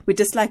 Yes. We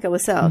dislike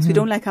ourselves. We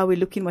don't like how we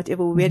look in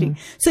whatever we're wearing.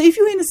 So if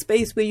you're in a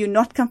space where you're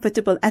not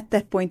comfortable at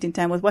that point in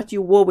time with what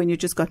you wore when you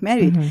just got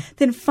married,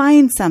 then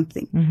find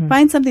something.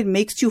 Find something that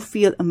makes you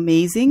feel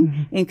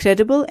amazing,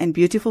 incredible, and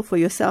beautiful for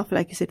yourself,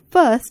 like you said,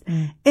 first,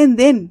 and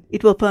then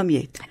it will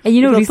permeate. And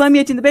it will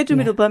permeate in the bedroom,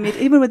 it will permeate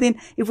even within,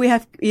 if we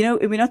have, you know,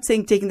 we're not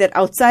saying taking that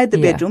outside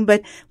the bedroom,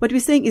 but what we're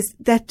saying is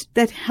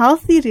that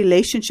healthy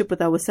relationship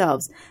with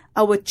ourselves.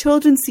 Our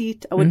children see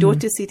it, our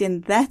daughters see it,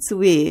 and that's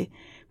where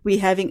we're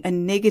having a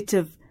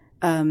negative,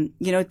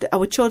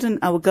 our children,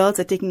 our girls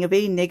are taking a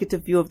very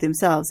negative view of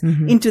themselves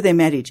into their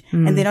marriage,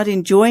 and they're not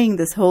enjoying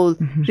this whole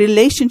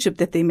relationship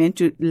that they meant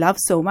to love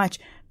so much,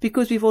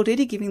 because we've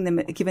already given them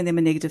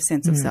a negative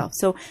sense of self.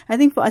 So I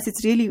think for us,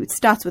 it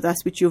starts with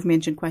us, which you've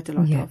mentioned quite a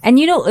lot of. And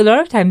a lot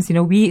of times,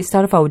 we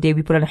start off our day,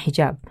 we put on a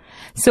hijab.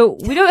 So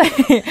we don't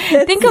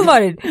think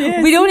about it.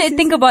 Yes, we don't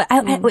think about,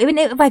 even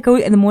if I go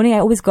in the morning, I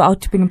always go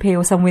out to Pick n Pay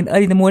or somewhere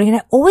early in the morning, and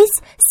I always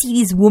see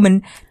these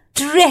women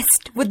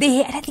dressed with their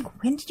hair, and I think,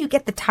 when did you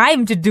get the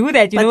time to do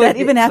that? But that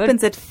even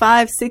happens at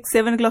 5, 6,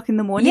 7 o'clock in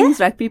the mornings,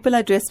 right? People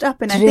are dressed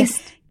up, and I think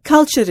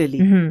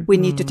culturally we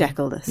need to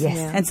tackle this. Yes.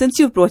 And since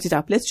you've brought it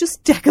up, let's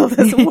just tackle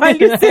this while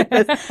you say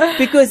this,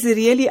 because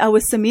really our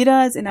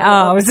Samiras and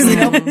our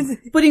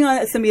putting on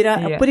a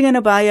Samira, putting on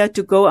a abaya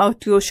to go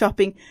out to go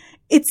shopping,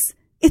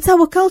 it's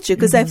our culture,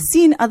 because I've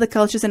seen other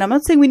cultures, and I'm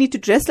not saying we need to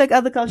dress like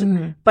other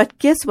cultures, but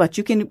guess what?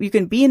 You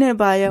can be in an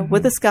abaya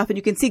with a scarf, and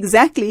you can see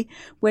exactly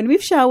when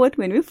we've showered,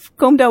 when we've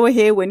combed our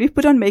hair, when we've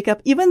put on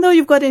makeup, even though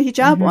you've got a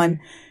hijab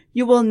on,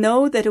 you will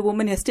know that a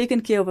woman has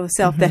taken care of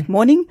herself that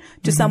morning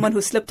to someone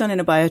who slipped on an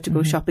abaya to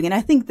go shopping. And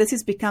I think this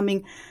is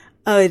becoming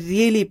a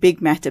really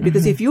big matter,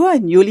 because if you are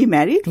newly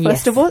married,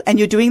 first of all, and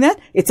you're doing that,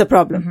 it's a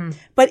problem.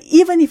 But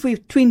even if we're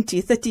 20,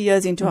 30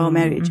 years into our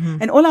marriage,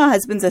 and all our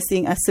husbands are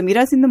seeing us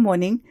Samiras in the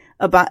morning,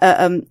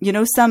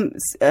 some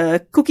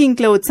cooking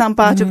clothes some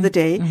part of the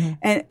day,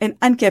 and an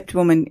unkept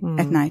woman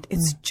at night,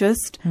 it's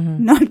just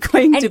not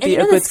going to be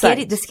a good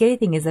sign. The scary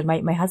thing is that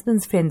my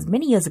husband's friends,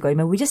 many years ago,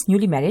 we were just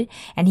newly married,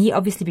 and he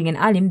obviously being an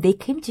alim, they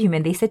came to him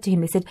and they said,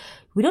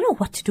 we don't know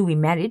what to do, we're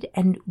married,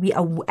 and we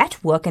are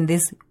at work, and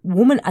this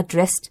woman are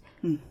dressed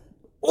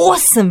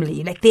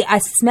awesomely, like they are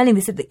smelling.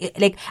 They said,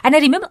 and I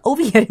remember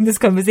overhearing this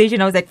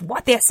conversation. I was like,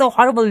 "What? They are so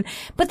horrible."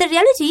 But the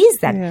reality is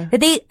that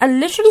they are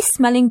literally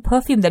smelling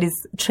perfume that is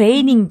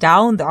training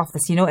down the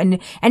office, And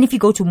if you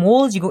go to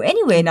malls, you go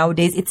anywhere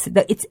nowadays,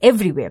 it's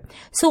everywhere.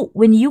 So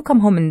when you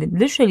come home and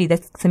literally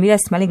that Samira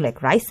is smelling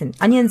like rice and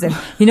onions, and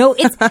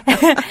it's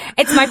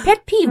it's my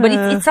pet peeve. But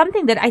it's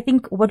something that I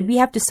think what we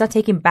have to start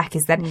taking back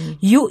is that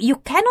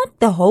you cannot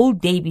the whole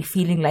day be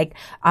feeling like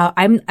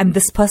I'm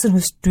this person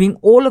who's doing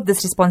all of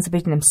this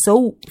responsibility. I'm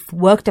so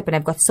worked up and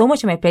I've got so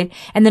much on my plate,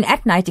 and then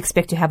at night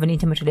expect to have an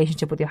intimate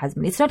relationship with your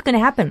husband. It's not going to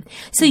happen.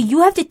 So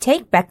you have to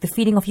take back the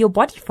feeling of your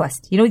body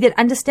first. That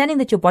understanding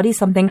that your body is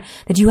something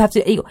that you have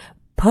to.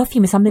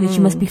 Perfume is something that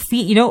you must be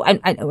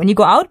and when you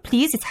go out,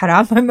 please, it's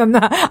haram. I'm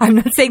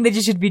not saying that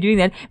you should be doing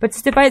that. But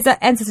Sister Faiza,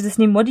 answer to this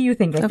name, what do you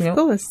think? Of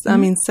course.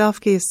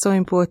 Self-care is so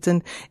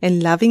important,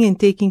 and loving and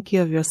taking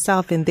care of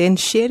yourself, and then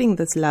sharing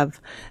this love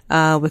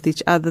with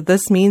each other.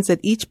 This means that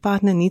each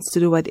partner needs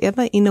to do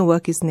whatever inner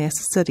work is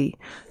necessary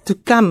to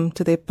come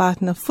to their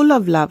partner full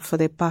of love for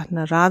their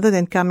partner, rather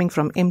than coming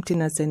from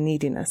emptiness and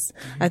neediness.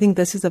 I think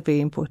this is a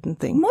very important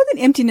thing. More than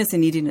emptiness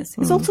and neediness,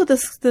 it's also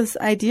this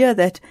idea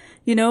that,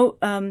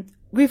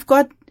 we've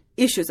got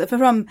issues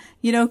from,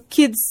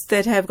 kids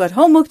that have got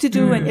homework to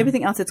do and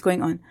everything else that's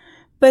going on.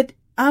 But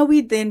are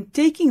we then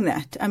taking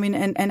that?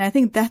 And I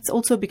think that's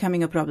also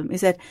becoming a problem,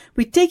 is that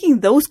we're taking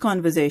those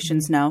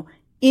conversations now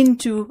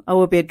into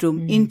our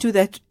bedroom, into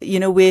that,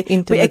 we're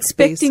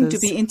expecting to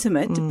be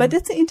intimate, but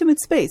it's an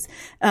intimate space.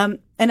 And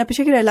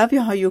Apishekar, I love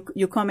how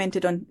you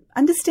commented on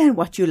understand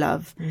what you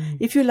love.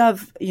 If you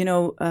love,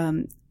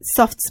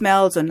 soft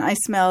smells or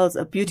nice smells,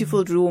 a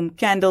beautiful room,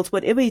 candles,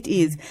 whatever it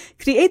is,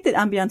 create that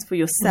ambience for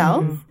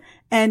yourself.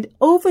 And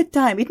over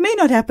time, it may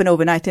not happen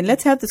overnight. And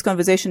let's have this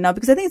conversation now,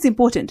 because I think it's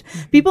important.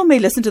 People may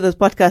listen to this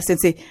podcast and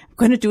say, I'm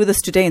going to do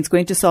this today and it's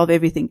going to solve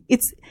everything.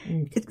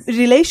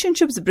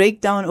 Relationships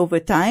break down over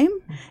time.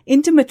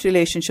 Intimate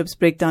relationships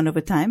break down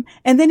over time.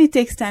 And then it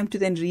takes time to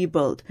then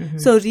rebuild.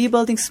 So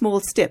rebuilding small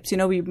steps.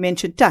 We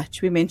mentioned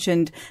touch. We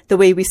mentioned the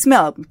way we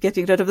smell,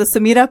 getting rid of the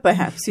Samira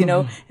perhaps,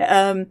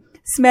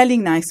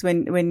 smelling nice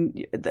when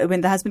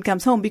the husband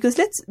comes home, because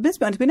let's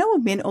be honest, we know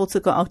men also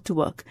go out to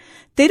work.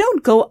 They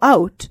don't go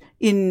out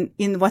in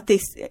what they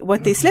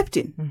slept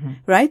in,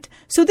 right?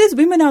 So there's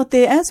women out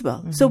there as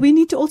well. So we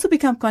need to also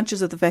become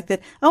conscious of the fact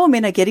that our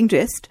men are getting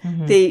dressed.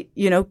 They,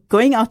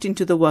 going out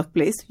into the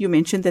workplace. You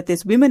mentioned that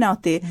there's women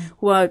out there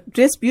who are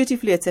dressed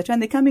beautifully, etc.,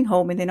 and they're coming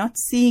home and they're not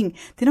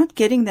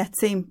getting that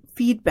same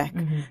feedback.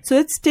 So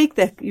let's take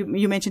that.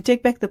 You mentioned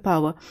take back the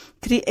power,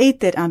 create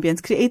that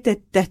ambience, create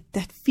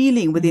that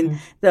feeling within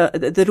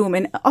the room.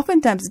 And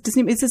oftentimes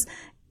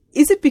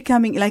is it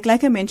becoming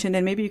like I mentioned,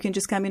 and maybe you can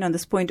just come in on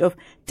this point of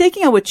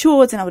taking our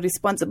chores and our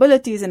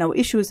responsibilities and our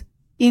issues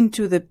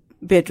into the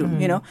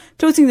bedroom,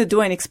 closing the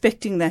door and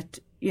expecting that,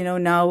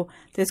 now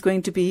there's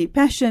going to be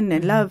passion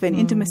and love and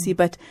intimacy,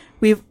 but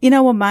we've, in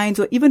our minds,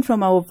 or even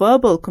from our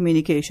verbal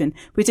communication,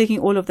 we're taking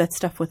all of that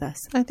stuff with us.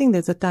 I think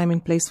there's a time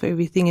and place for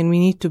everything, and we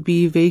need to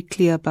be very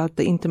clear about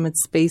the intimate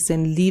space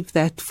and leave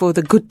that for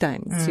the good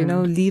times,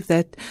 leave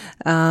that,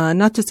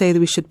 not to say that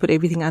we should put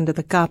everything under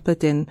the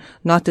carpet and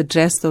not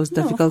address those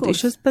difficult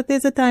issues, but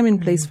there's a time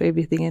and place for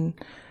everything. And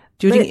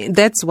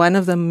that's one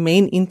of the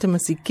main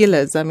intimacy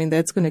killers.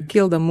 That's going to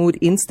kill the mood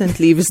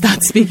instantly if we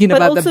start speaking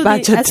about the budget.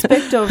 But also the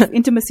aspect of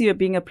intimacy of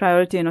being a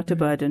priority and not a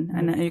burden.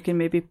 And you can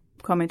maybe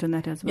comment on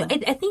that as well.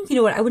 I think,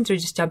 what I want to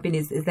just jump in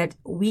is that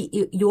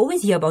you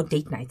always hear about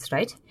date nights,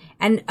 right?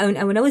 And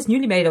when I was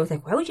newly married, I was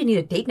like, why would you need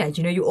a date night?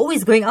 You're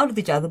always going out with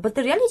each other. But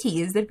the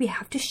reality is that we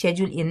have to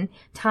schedule in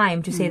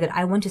time to say that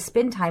I want to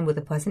spend time with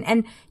a person.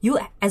 And you,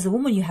 as a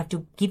woman, you have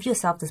to give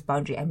yourself this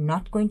boundary. I'm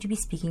not going to be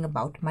speaking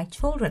about my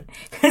children.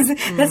 Because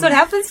that's what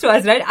happens to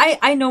us, right?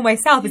 I know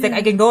myself. It's like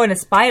I can go in a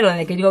spiral and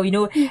I can go,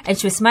 and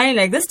she was smiling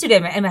like this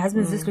today. And my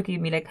husband's just looking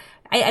at me like,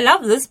 I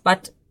love this,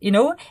 but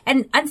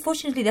and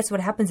unfortunately that's what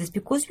happens is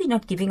because we're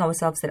not giving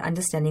ourselves that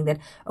understanding that,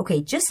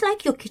 okay, just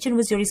like your kitchen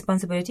was your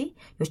responsibility,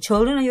 your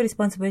children are your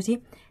responsibility,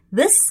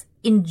 this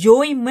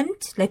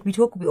enjoyment, like we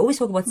always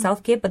talk about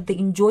self-care, but the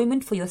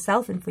enjoyment for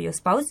yourself and for your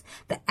spouse,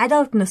 the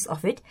adultness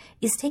of it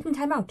is taking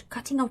time out,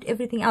 cutting out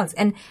everything else.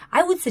 And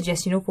I would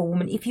suggest, for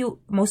women,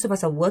 most of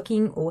us are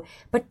working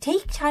but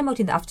take time out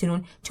in the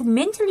afternoon to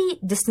mentally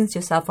distance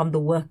yourself from the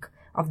work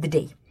of the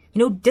day.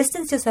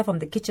 Distance yourself from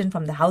the kitchen,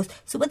 from the house.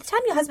 So by the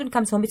time your husband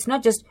comes home, it's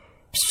not just...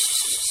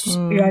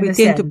 We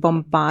tend to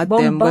bombard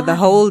them with the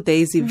whole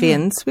day's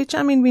events, which,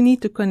 we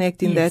need to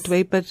connect in that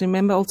way. But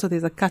remember also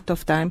there's a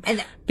cut-off time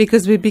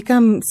because we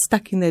become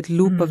stuck in that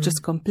loop of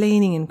just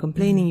complaining and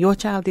complaining. Your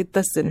child did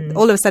this and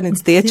all of a sudden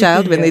it's their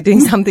child when they're doing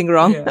something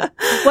wrong. Yeah.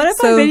 What I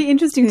find very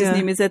interesting,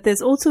 Tasneem, is that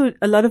there's also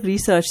a lot of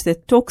research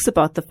that talks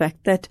about the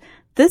fact that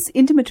this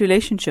intimate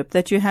relationship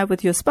that you have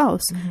with your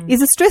spouse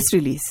is a stress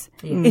release.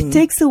 It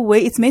takes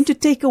away, it's meant to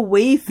take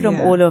away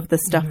from all of the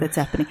stuff that's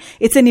happening.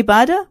 It's an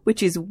ibadah,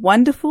 which is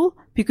wonderful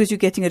because you're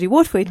getting a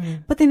reward for it,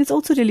 but then it's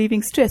also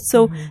relieving stress.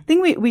 So I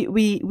think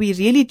we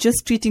really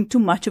just treating too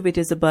much of it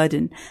as a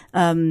burden.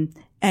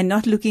 And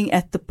not looking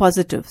at the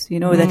positives,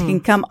 that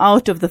can come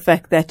out of the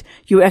fact that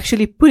you're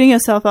actually putting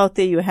yourself out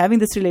there, you're having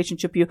this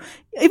relationship,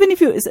 even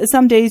if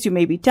some days you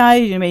may be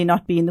tired, you may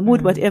not be in the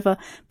mood, whatever,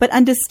 but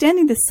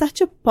understanding there's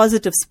such a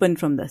positive spin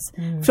from this,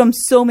 from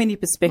so many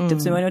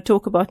perspectives. And when I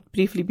talk about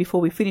briefly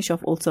before we finish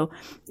off also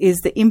is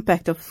the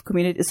impact of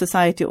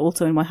society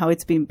also and how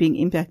it's being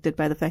impacted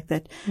by the fact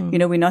that,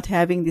 we're not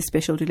having these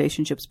special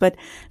relationships, but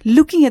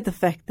looking at the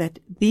fact that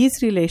these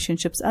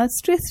relationships are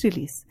stress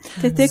release.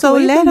 So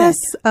let us,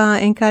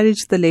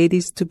 encourage the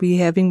ladies to be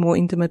having more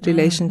intimate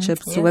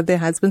relationships with their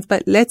husbands,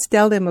 but let's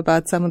tell them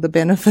about some of the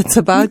benefits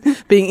about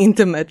being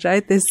intimate,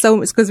 right? There's so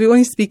much, because we're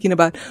only speaking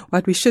about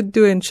what we should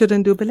do and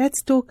shouldn't do, but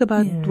let's talk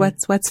about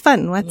what's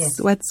fun,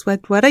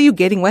 what are you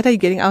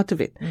getting out of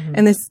it?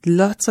 And there's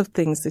lots of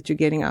things that you're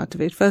getting out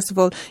of it. First of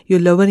all, you're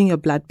lowering your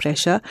blood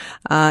pressure.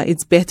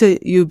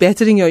 You're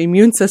bettering your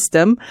immune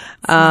system,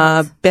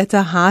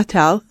 better heart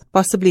health,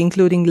 possibly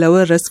including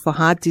lower risk for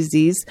heart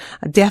disease,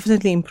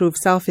 definitely improve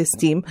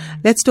self-esteem.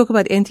 Let's talk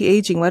about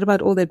anti-aging. What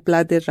about all that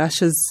blood that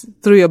rushes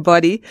through your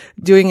body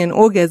during an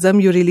orgasm?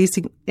 You're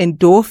releasing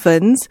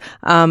endorphins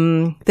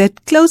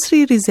that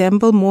closely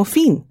resemble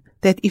morphine,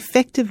 that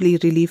effectively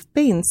relieve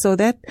pain. So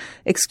that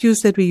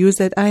excuse that we use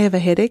that I have a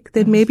headache,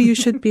 then maybe you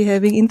should be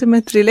having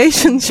intimate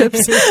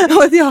relationships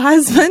with your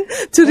husband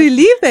to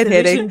relieve that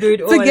headache.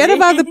 Forget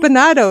about the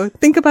Panado.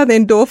 Think about the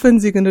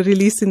endorphins you're going to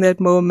release in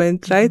that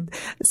moment, right?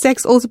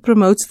 Sex also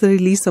promotes the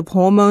release of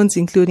hormones,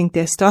 including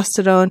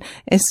testosterone,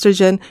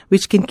 estrogen,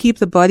 which can keep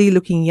the body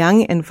looking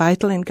young and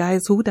vital. And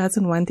guys, who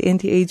doesn't want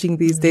anti-aging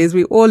these days?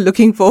 We're all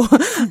looking for,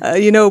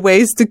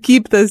 ways to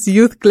keep this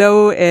youth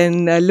glow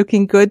and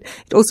looking good.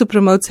 It also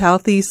promotes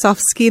healthy,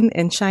 soft skin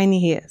and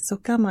shiny hair. So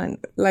come on,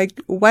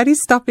 what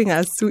is stopping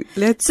us? So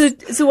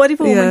what if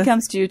a woman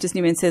comes to you,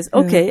 Tasneem, and says,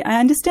 okay, I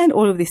understand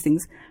all of these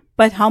things,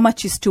 but how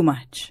much is too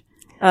much?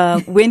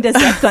 When does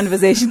that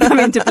conversation come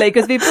into play?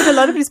 Because we put a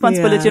lot of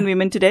responsibility on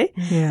women today.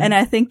 And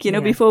I think,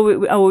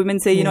 before our women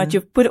say, you know what,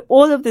 you've put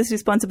all of this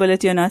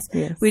responsibility on us.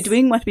 We're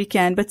doing what we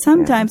can, but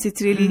sometimes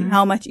it's really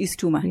how much is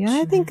too much.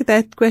 Yeah, I think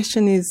that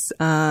question is,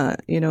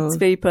 it's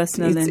very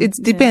personal. It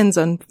depends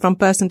on from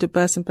person to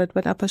person. But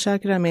what Appa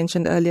Shakira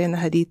mentioned earlier in the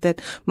hadith,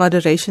 that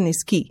moderation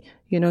is key.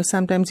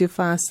 Sometimes you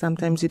fast,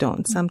 sometimes you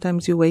don't.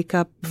 Sometimes you wake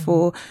up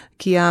for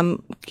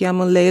Qiyamul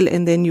Layl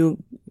and then you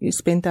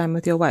spend time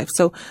with your wife.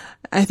 So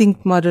I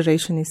think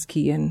moderation is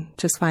key and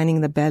just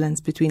finding the balance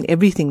between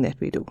everything that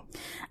we do.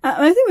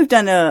 I think we've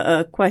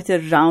done quite a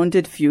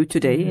rounded view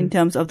today in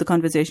terms of the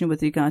conversation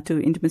with regard to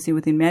intimacy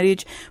within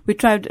marriage. We've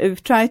tried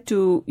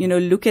to,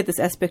 look at this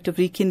aspect of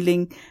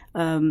rekindling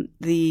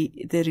the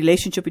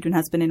relationship between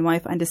husband and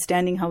wife,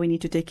 understanding how we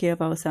need to take care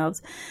of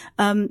ourselves.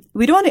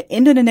 We don't want to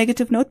end on a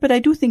negative note, but I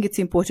do think it's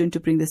important to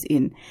bring this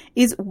in.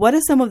 Is what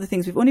are some of the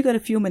things? We've only got a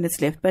few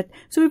minutes left, but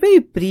so we're very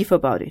brief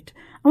about it.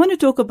 I want to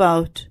talk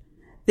about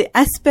the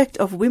aspect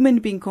of women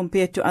being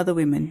compared to other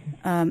women,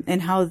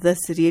 and how this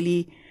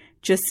really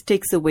just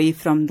takes away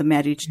from the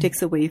marriage,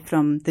 takes away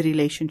from the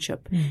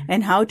relationship.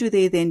 And how do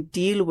they then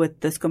deal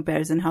with this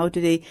comparison? How do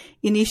they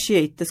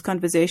initiate this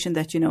conversation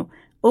that,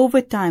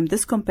 over time,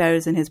 this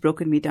comparison has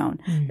broken me down.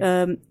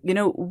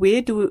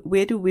 Where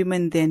do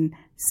women then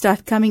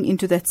start coming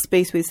into that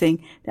space where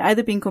saying they're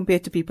either being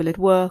compared to people at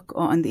work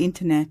or on the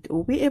internet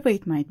or wherever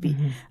it might be?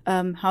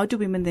 How do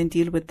women then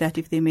deal with that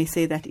if they may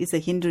say that is a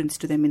hindrance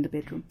to them in the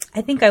bedroom?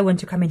 I think I want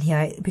to come in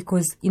here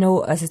because,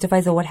 Sister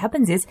Faiza, what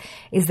happens is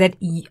that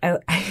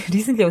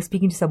recently I was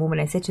speaking to some women.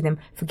 I said to them,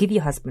 forgive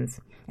your husbands.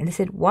 And they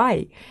said, why?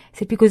 I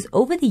said, because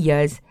over the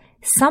years,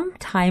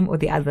 sometime or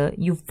the other,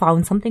 you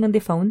found something on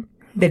their phone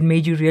that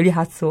made you really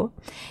heart sore.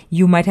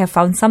 You might have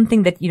found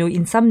something that,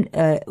 in some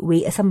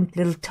way, some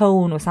little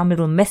tone or some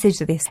little message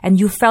that and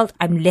you felt,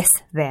 I'm less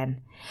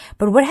than.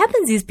 But what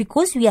happens is,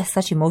 because we are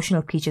such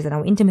emotional creatures and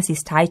our intimacy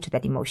is tied to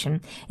that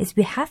emotion, is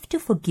we have to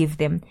forgive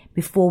them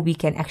before we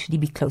can actually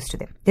be close to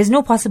them. There's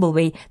no possible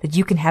way that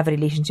you can have a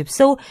relationship.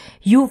 So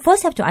you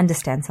first have to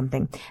understand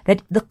something,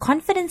 that the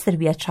confidence that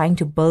we are trying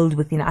to build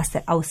within us,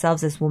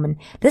 ourselves as women,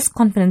 this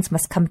confidence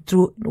must come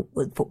through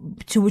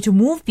to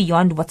move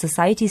beyond what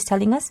society is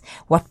telling us,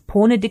 what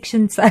porn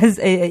addiction as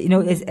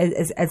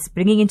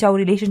bringing into our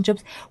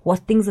relationships,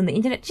 what things on the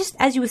internet, just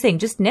as you were saying,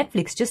 just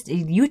Netflix, just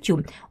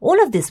YouTube,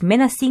 all of this. Men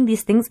are seeing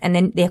these things and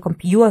then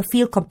you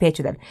feel compared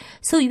to them.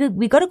 So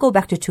we got to go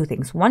back to two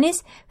things. One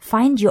is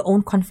find your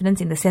own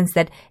confidence in the sense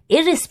that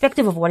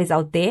irrespective of what is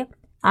out there,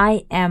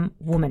 I am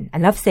woman. I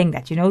love saying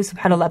that,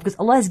 subhanAllah, because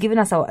Allah has given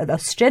us our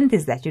strength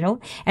is that,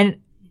 and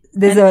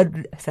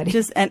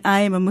there's and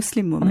I am a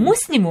Muslim woman. A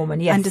Muslim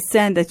woman, yes.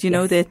 Understand that,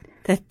 yes.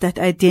 That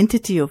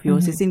identity of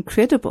yours is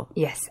incredible.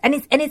 Yes. And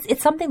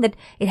it's something that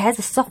it has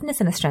a softness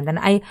and a strength. And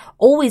I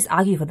always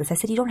argue for this. I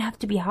said, you don't have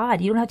to be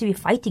hard. You don't have to be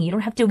fighting.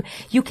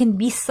 You can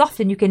be soft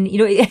and you can,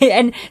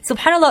 and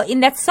subhanAllah, in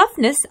that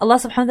softness, Allah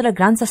subhanahu wa ta'ala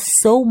grants us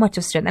so much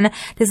of strength. And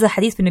there's a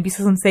hadith when Nabi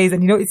Sallallahu says,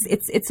 and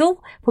it's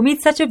so, for me,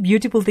 it's such a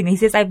beautiful thing. He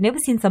says, I've never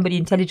seen somebody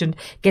intelligent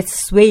get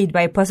swayed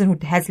by a person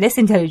who has less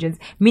intelligence,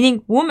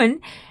 meaning woman.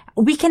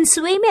 We can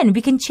sway men,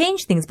 we can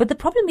change things, but the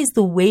problem is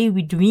the way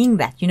we're doing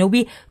that.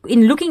 We,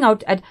 in looking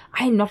out at,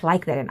 I'm not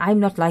like that, and I'm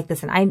not like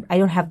this, and I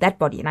don't have that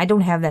body, and I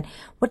don't have that.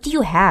 What do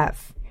you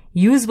have?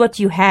 Use what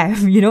you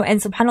have,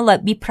 and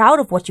subhanAllah, be proud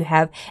of what you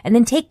have, and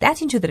then take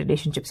that into the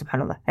relationship,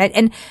 subhanAllah. Right?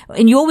 And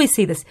you always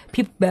say this,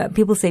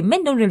 people say,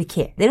 men don't really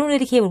care. They don't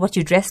really care what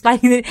you dress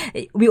like.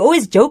 We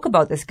always joke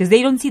about this, because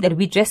they don't see that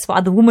we dress for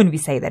other women, we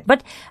say that.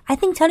 But I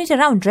think turn it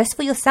around, dress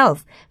for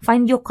yourself,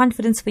 find your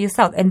confidence for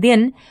yourself. And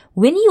then,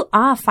 when you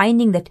are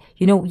finding that,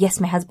 yes,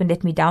 my husband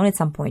let me down at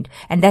some point,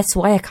 and that's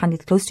why I can't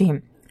get close to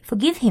him,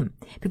 forgive him.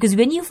 Because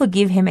when you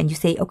forgive him and you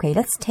say, okay,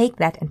 let's take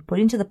that and put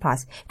it into the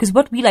past. Because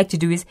what we like to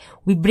do is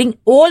we bring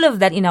all of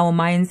that in our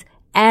minds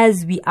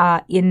as we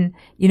are in,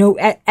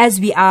 as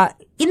we are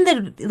in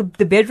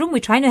the bedroom. We're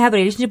trying to have a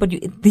relationship, but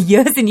the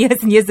years and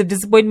years and years of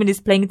disappointment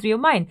is playing through your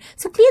mind.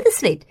 So clear the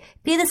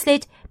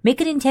slate, make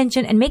an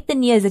intention and make the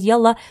niyaz that, Ya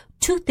Allah,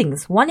 two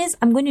things. One is,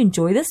 I'm going to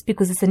enjoy this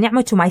because it's a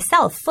ni'mah to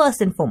myself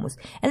first and foremost.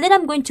 And then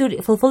I'm going to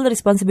fulfill the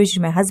responsibility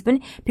to my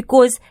husband,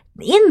 because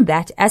in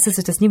that, as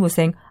Sister Tasneem was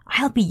saying,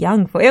 I'll be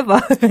young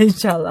forever,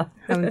 inshallah.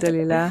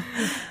 Alhamdulillah.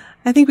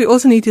 I think we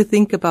also need to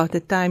think about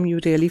the time you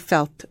really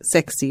felt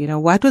sexy.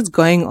 What was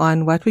going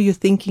on? What were you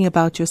thinking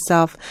about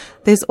yourself?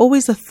 There's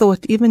always a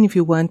thought, even if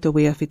you weren't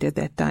aware of it at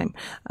that time.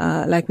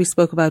 Like we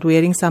spoke about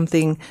wearing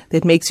something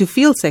that makes you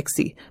feel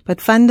sexy.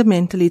 But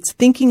fundamentally, it's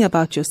thinking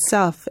about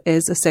yourself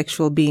as a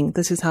sexual being.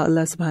 This is how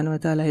Allah subhanahu wa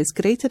ta'ala has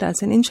created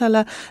us. And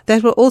inshallah,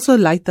 that will also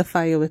light the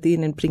fire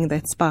within and bring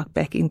that spark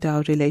back into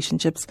our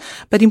relationships.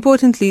 But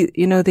importantly,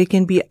 there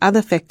can be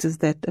other factors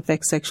that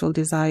affect sexual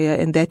desire,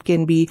 and that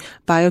can be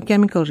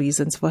biochemical reasons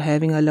for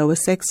having a lower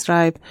sex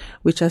drive,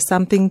 which are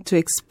something to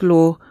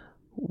explore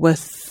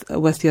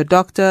with your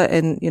doctor.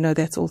 And,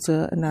 that's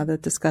also another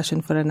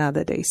discussion for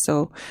another day.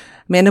 So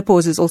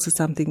menopause is also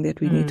something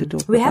that we need to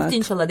talk about. We have to,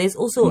 inshallah. There's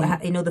also,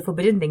 the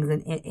forbidden things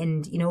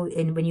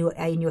and when you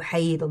are in your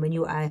hayd or when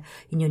you are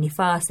in your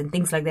nifas and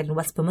things like that, and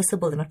what's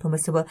permissible and not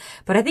permissible.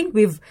 But I think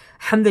we've,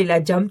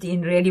 alhamdulillah, jumped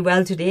in really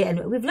well today,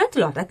 and we've learned a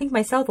lot. I think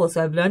myself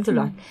also, I've learned a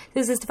lot.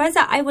 So, Sister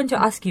Faiza, I want to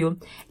ask you,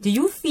 do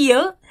you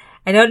feel,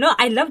 I don't know,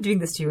 I love doing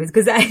this to you. It's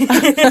because you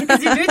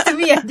do it to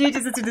me, I do it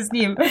to Sister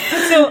Tasneem.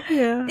 So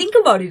think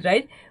about it,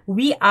 right?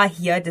 We are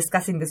here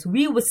discussing this.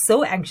 We were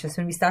so anxious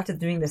when we started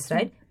doing this,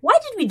 right? Why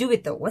did we do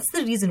it though? What's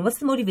the reason? What's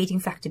the motivating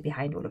factor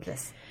behind all of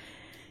this?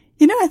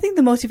 I think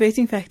the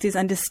motivating factor is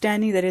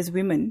understanding that as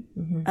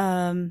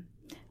women,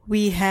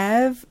 we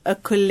have a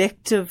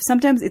collective,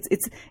 sometimes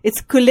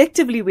it's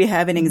collectively we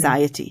have an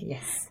anxiety.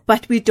 Yes.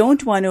 But we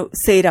don't want to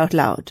say it out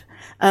loud.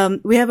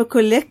 We have a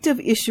collective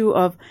issue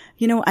of,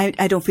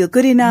 I don't feel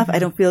good enough. I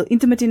don't feel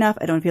intimate enough.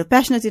 I don't feel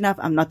passionate enough.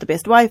 I'm not the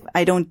best wife.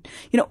 I don't,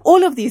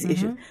 all of these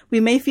issues. We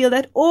may feel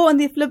that, or on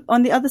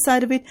the other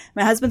side of it,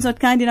 my husband's not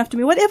kind enough to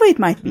me, whatever it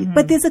might be.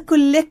 But there's a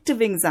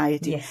collective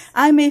anxiety. Yes.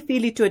 I may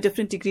feel it to a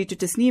different degree to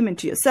Tasneem and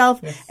to yourself.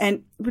 Yes.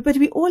 But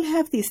we all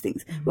have these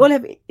things. We all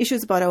have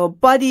issues about our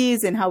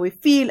bodies and how we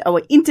feel,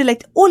 our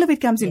intellect, all of it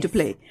comes into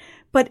play.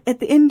 But at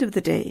the end of the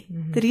day,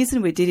 the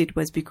reason we did it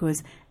was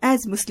because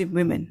as Muslim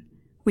women,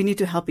 we need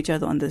to help each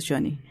other on this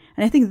journey.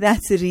 And I think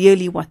that's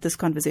really what this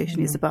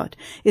conversation is about.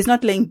 It's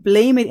not laying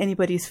blame at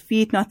anybody's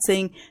feet, not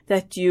saying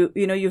that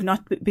you've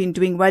not been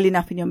doing well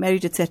enough in your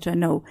marriage, etc.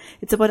 No.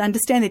 It's about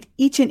understanding that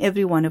each and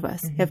every one of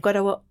us have got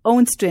our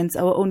own strengths,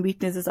 our own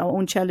weaknesses, our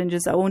own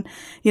challenges, our own,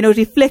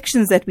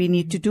 reflections that we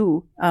need to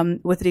do,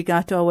 with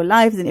regard to our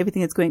lives and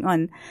everything that's going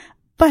on.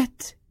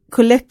 But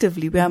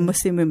collectively, we are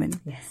Muslim women.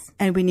 Yes.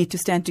 And we need to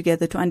stand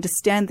together to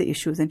understand the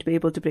issues and to be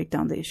able to break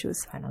down the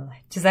issues.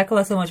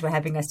 Jazakallah so much for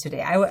having us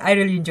today. I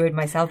really enjoyed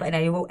myself, and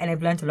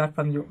I've learned a lot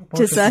from you.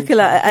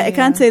 Jazakallah. I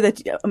can't say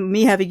that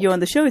me having you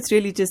on the show, it's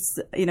really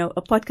just,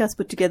 a podcast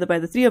put together by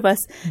the three of us,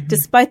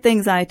 despite the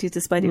anxiety,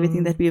 despite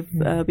everything that we've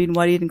been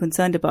worried and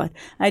concerned about.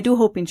 I do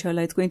hope,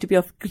 inshallah, it's going to be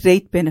of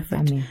great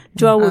benefit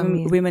to our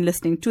women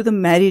listening, to the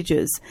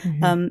marriages,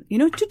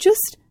 to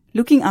just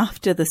looking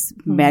after this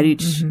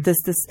marriage,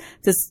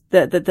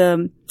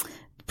 the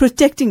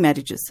protecting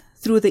marriages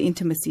through the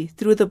intimacy,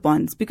 through the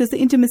bonds, because the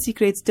intimacy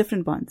creates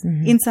different bonds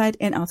inside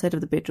and outside of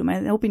the bedroom.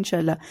 I hope,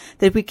 inshallah,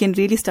 that we can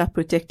really start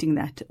protecting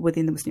that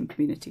within the Muslim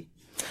community.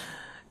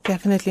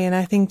 Definitely. And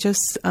I think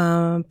just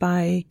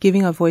by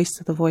giving a voice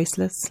to the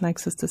voiceless, like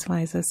Sister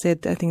Faiza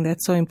said, I think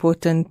that's so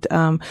important,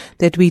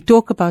 that we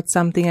talk about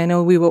something. I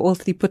know we were all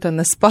three put on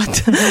the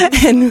spot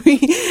and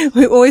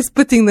we're always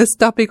putting this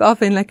topic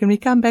off, and like when we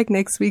come back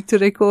next week to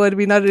record,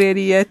 we're not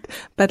ready yet.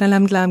 But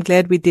alhamdulillah, I'm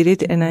glad we did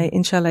it, and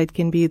inshallah it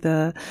can be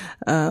the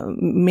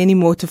many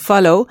more to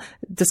follow,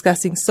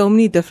 discussing so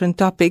many different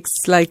topics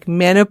like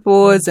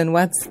menopause and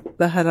what's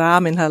the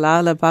haram and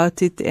halal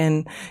about it,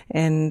 and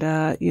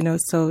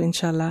so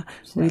inshallah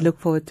we look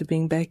forward to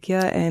being back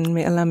here, and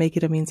may Allah make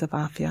it a means of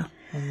afiyah.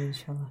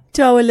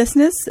 To our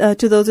listeners,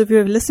 to those of you who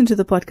have listened to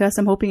the podcast,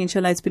 I'm hoping,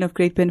 inshallah, it's been of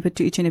great benefit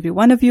to each and every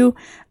one of you.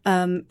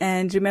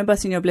 And remember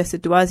us in your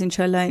blessed du'as,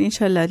 inshallah. And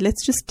inshallah,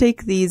 let's just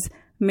take these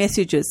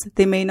messages.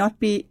 They may not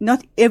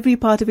every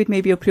part of it may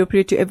be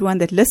appropriate to everyone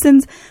that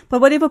listens, but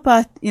whatever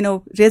part,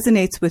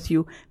 resonates with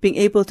you, being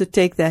able to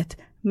take that,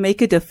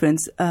 make a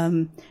difference,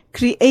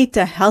 create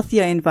a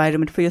healthier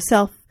environment for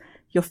yourself,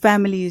 your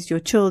families, your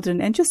children,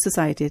 and just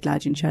society at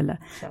large, inshallah.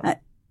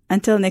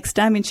 Until next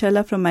time,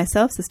 inshallah, from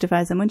myself, Sister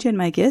Faiza Munshi, and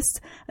my guests,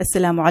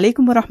 Assalamu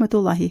alaikum wa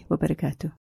rahmatullahi wa barakatuh.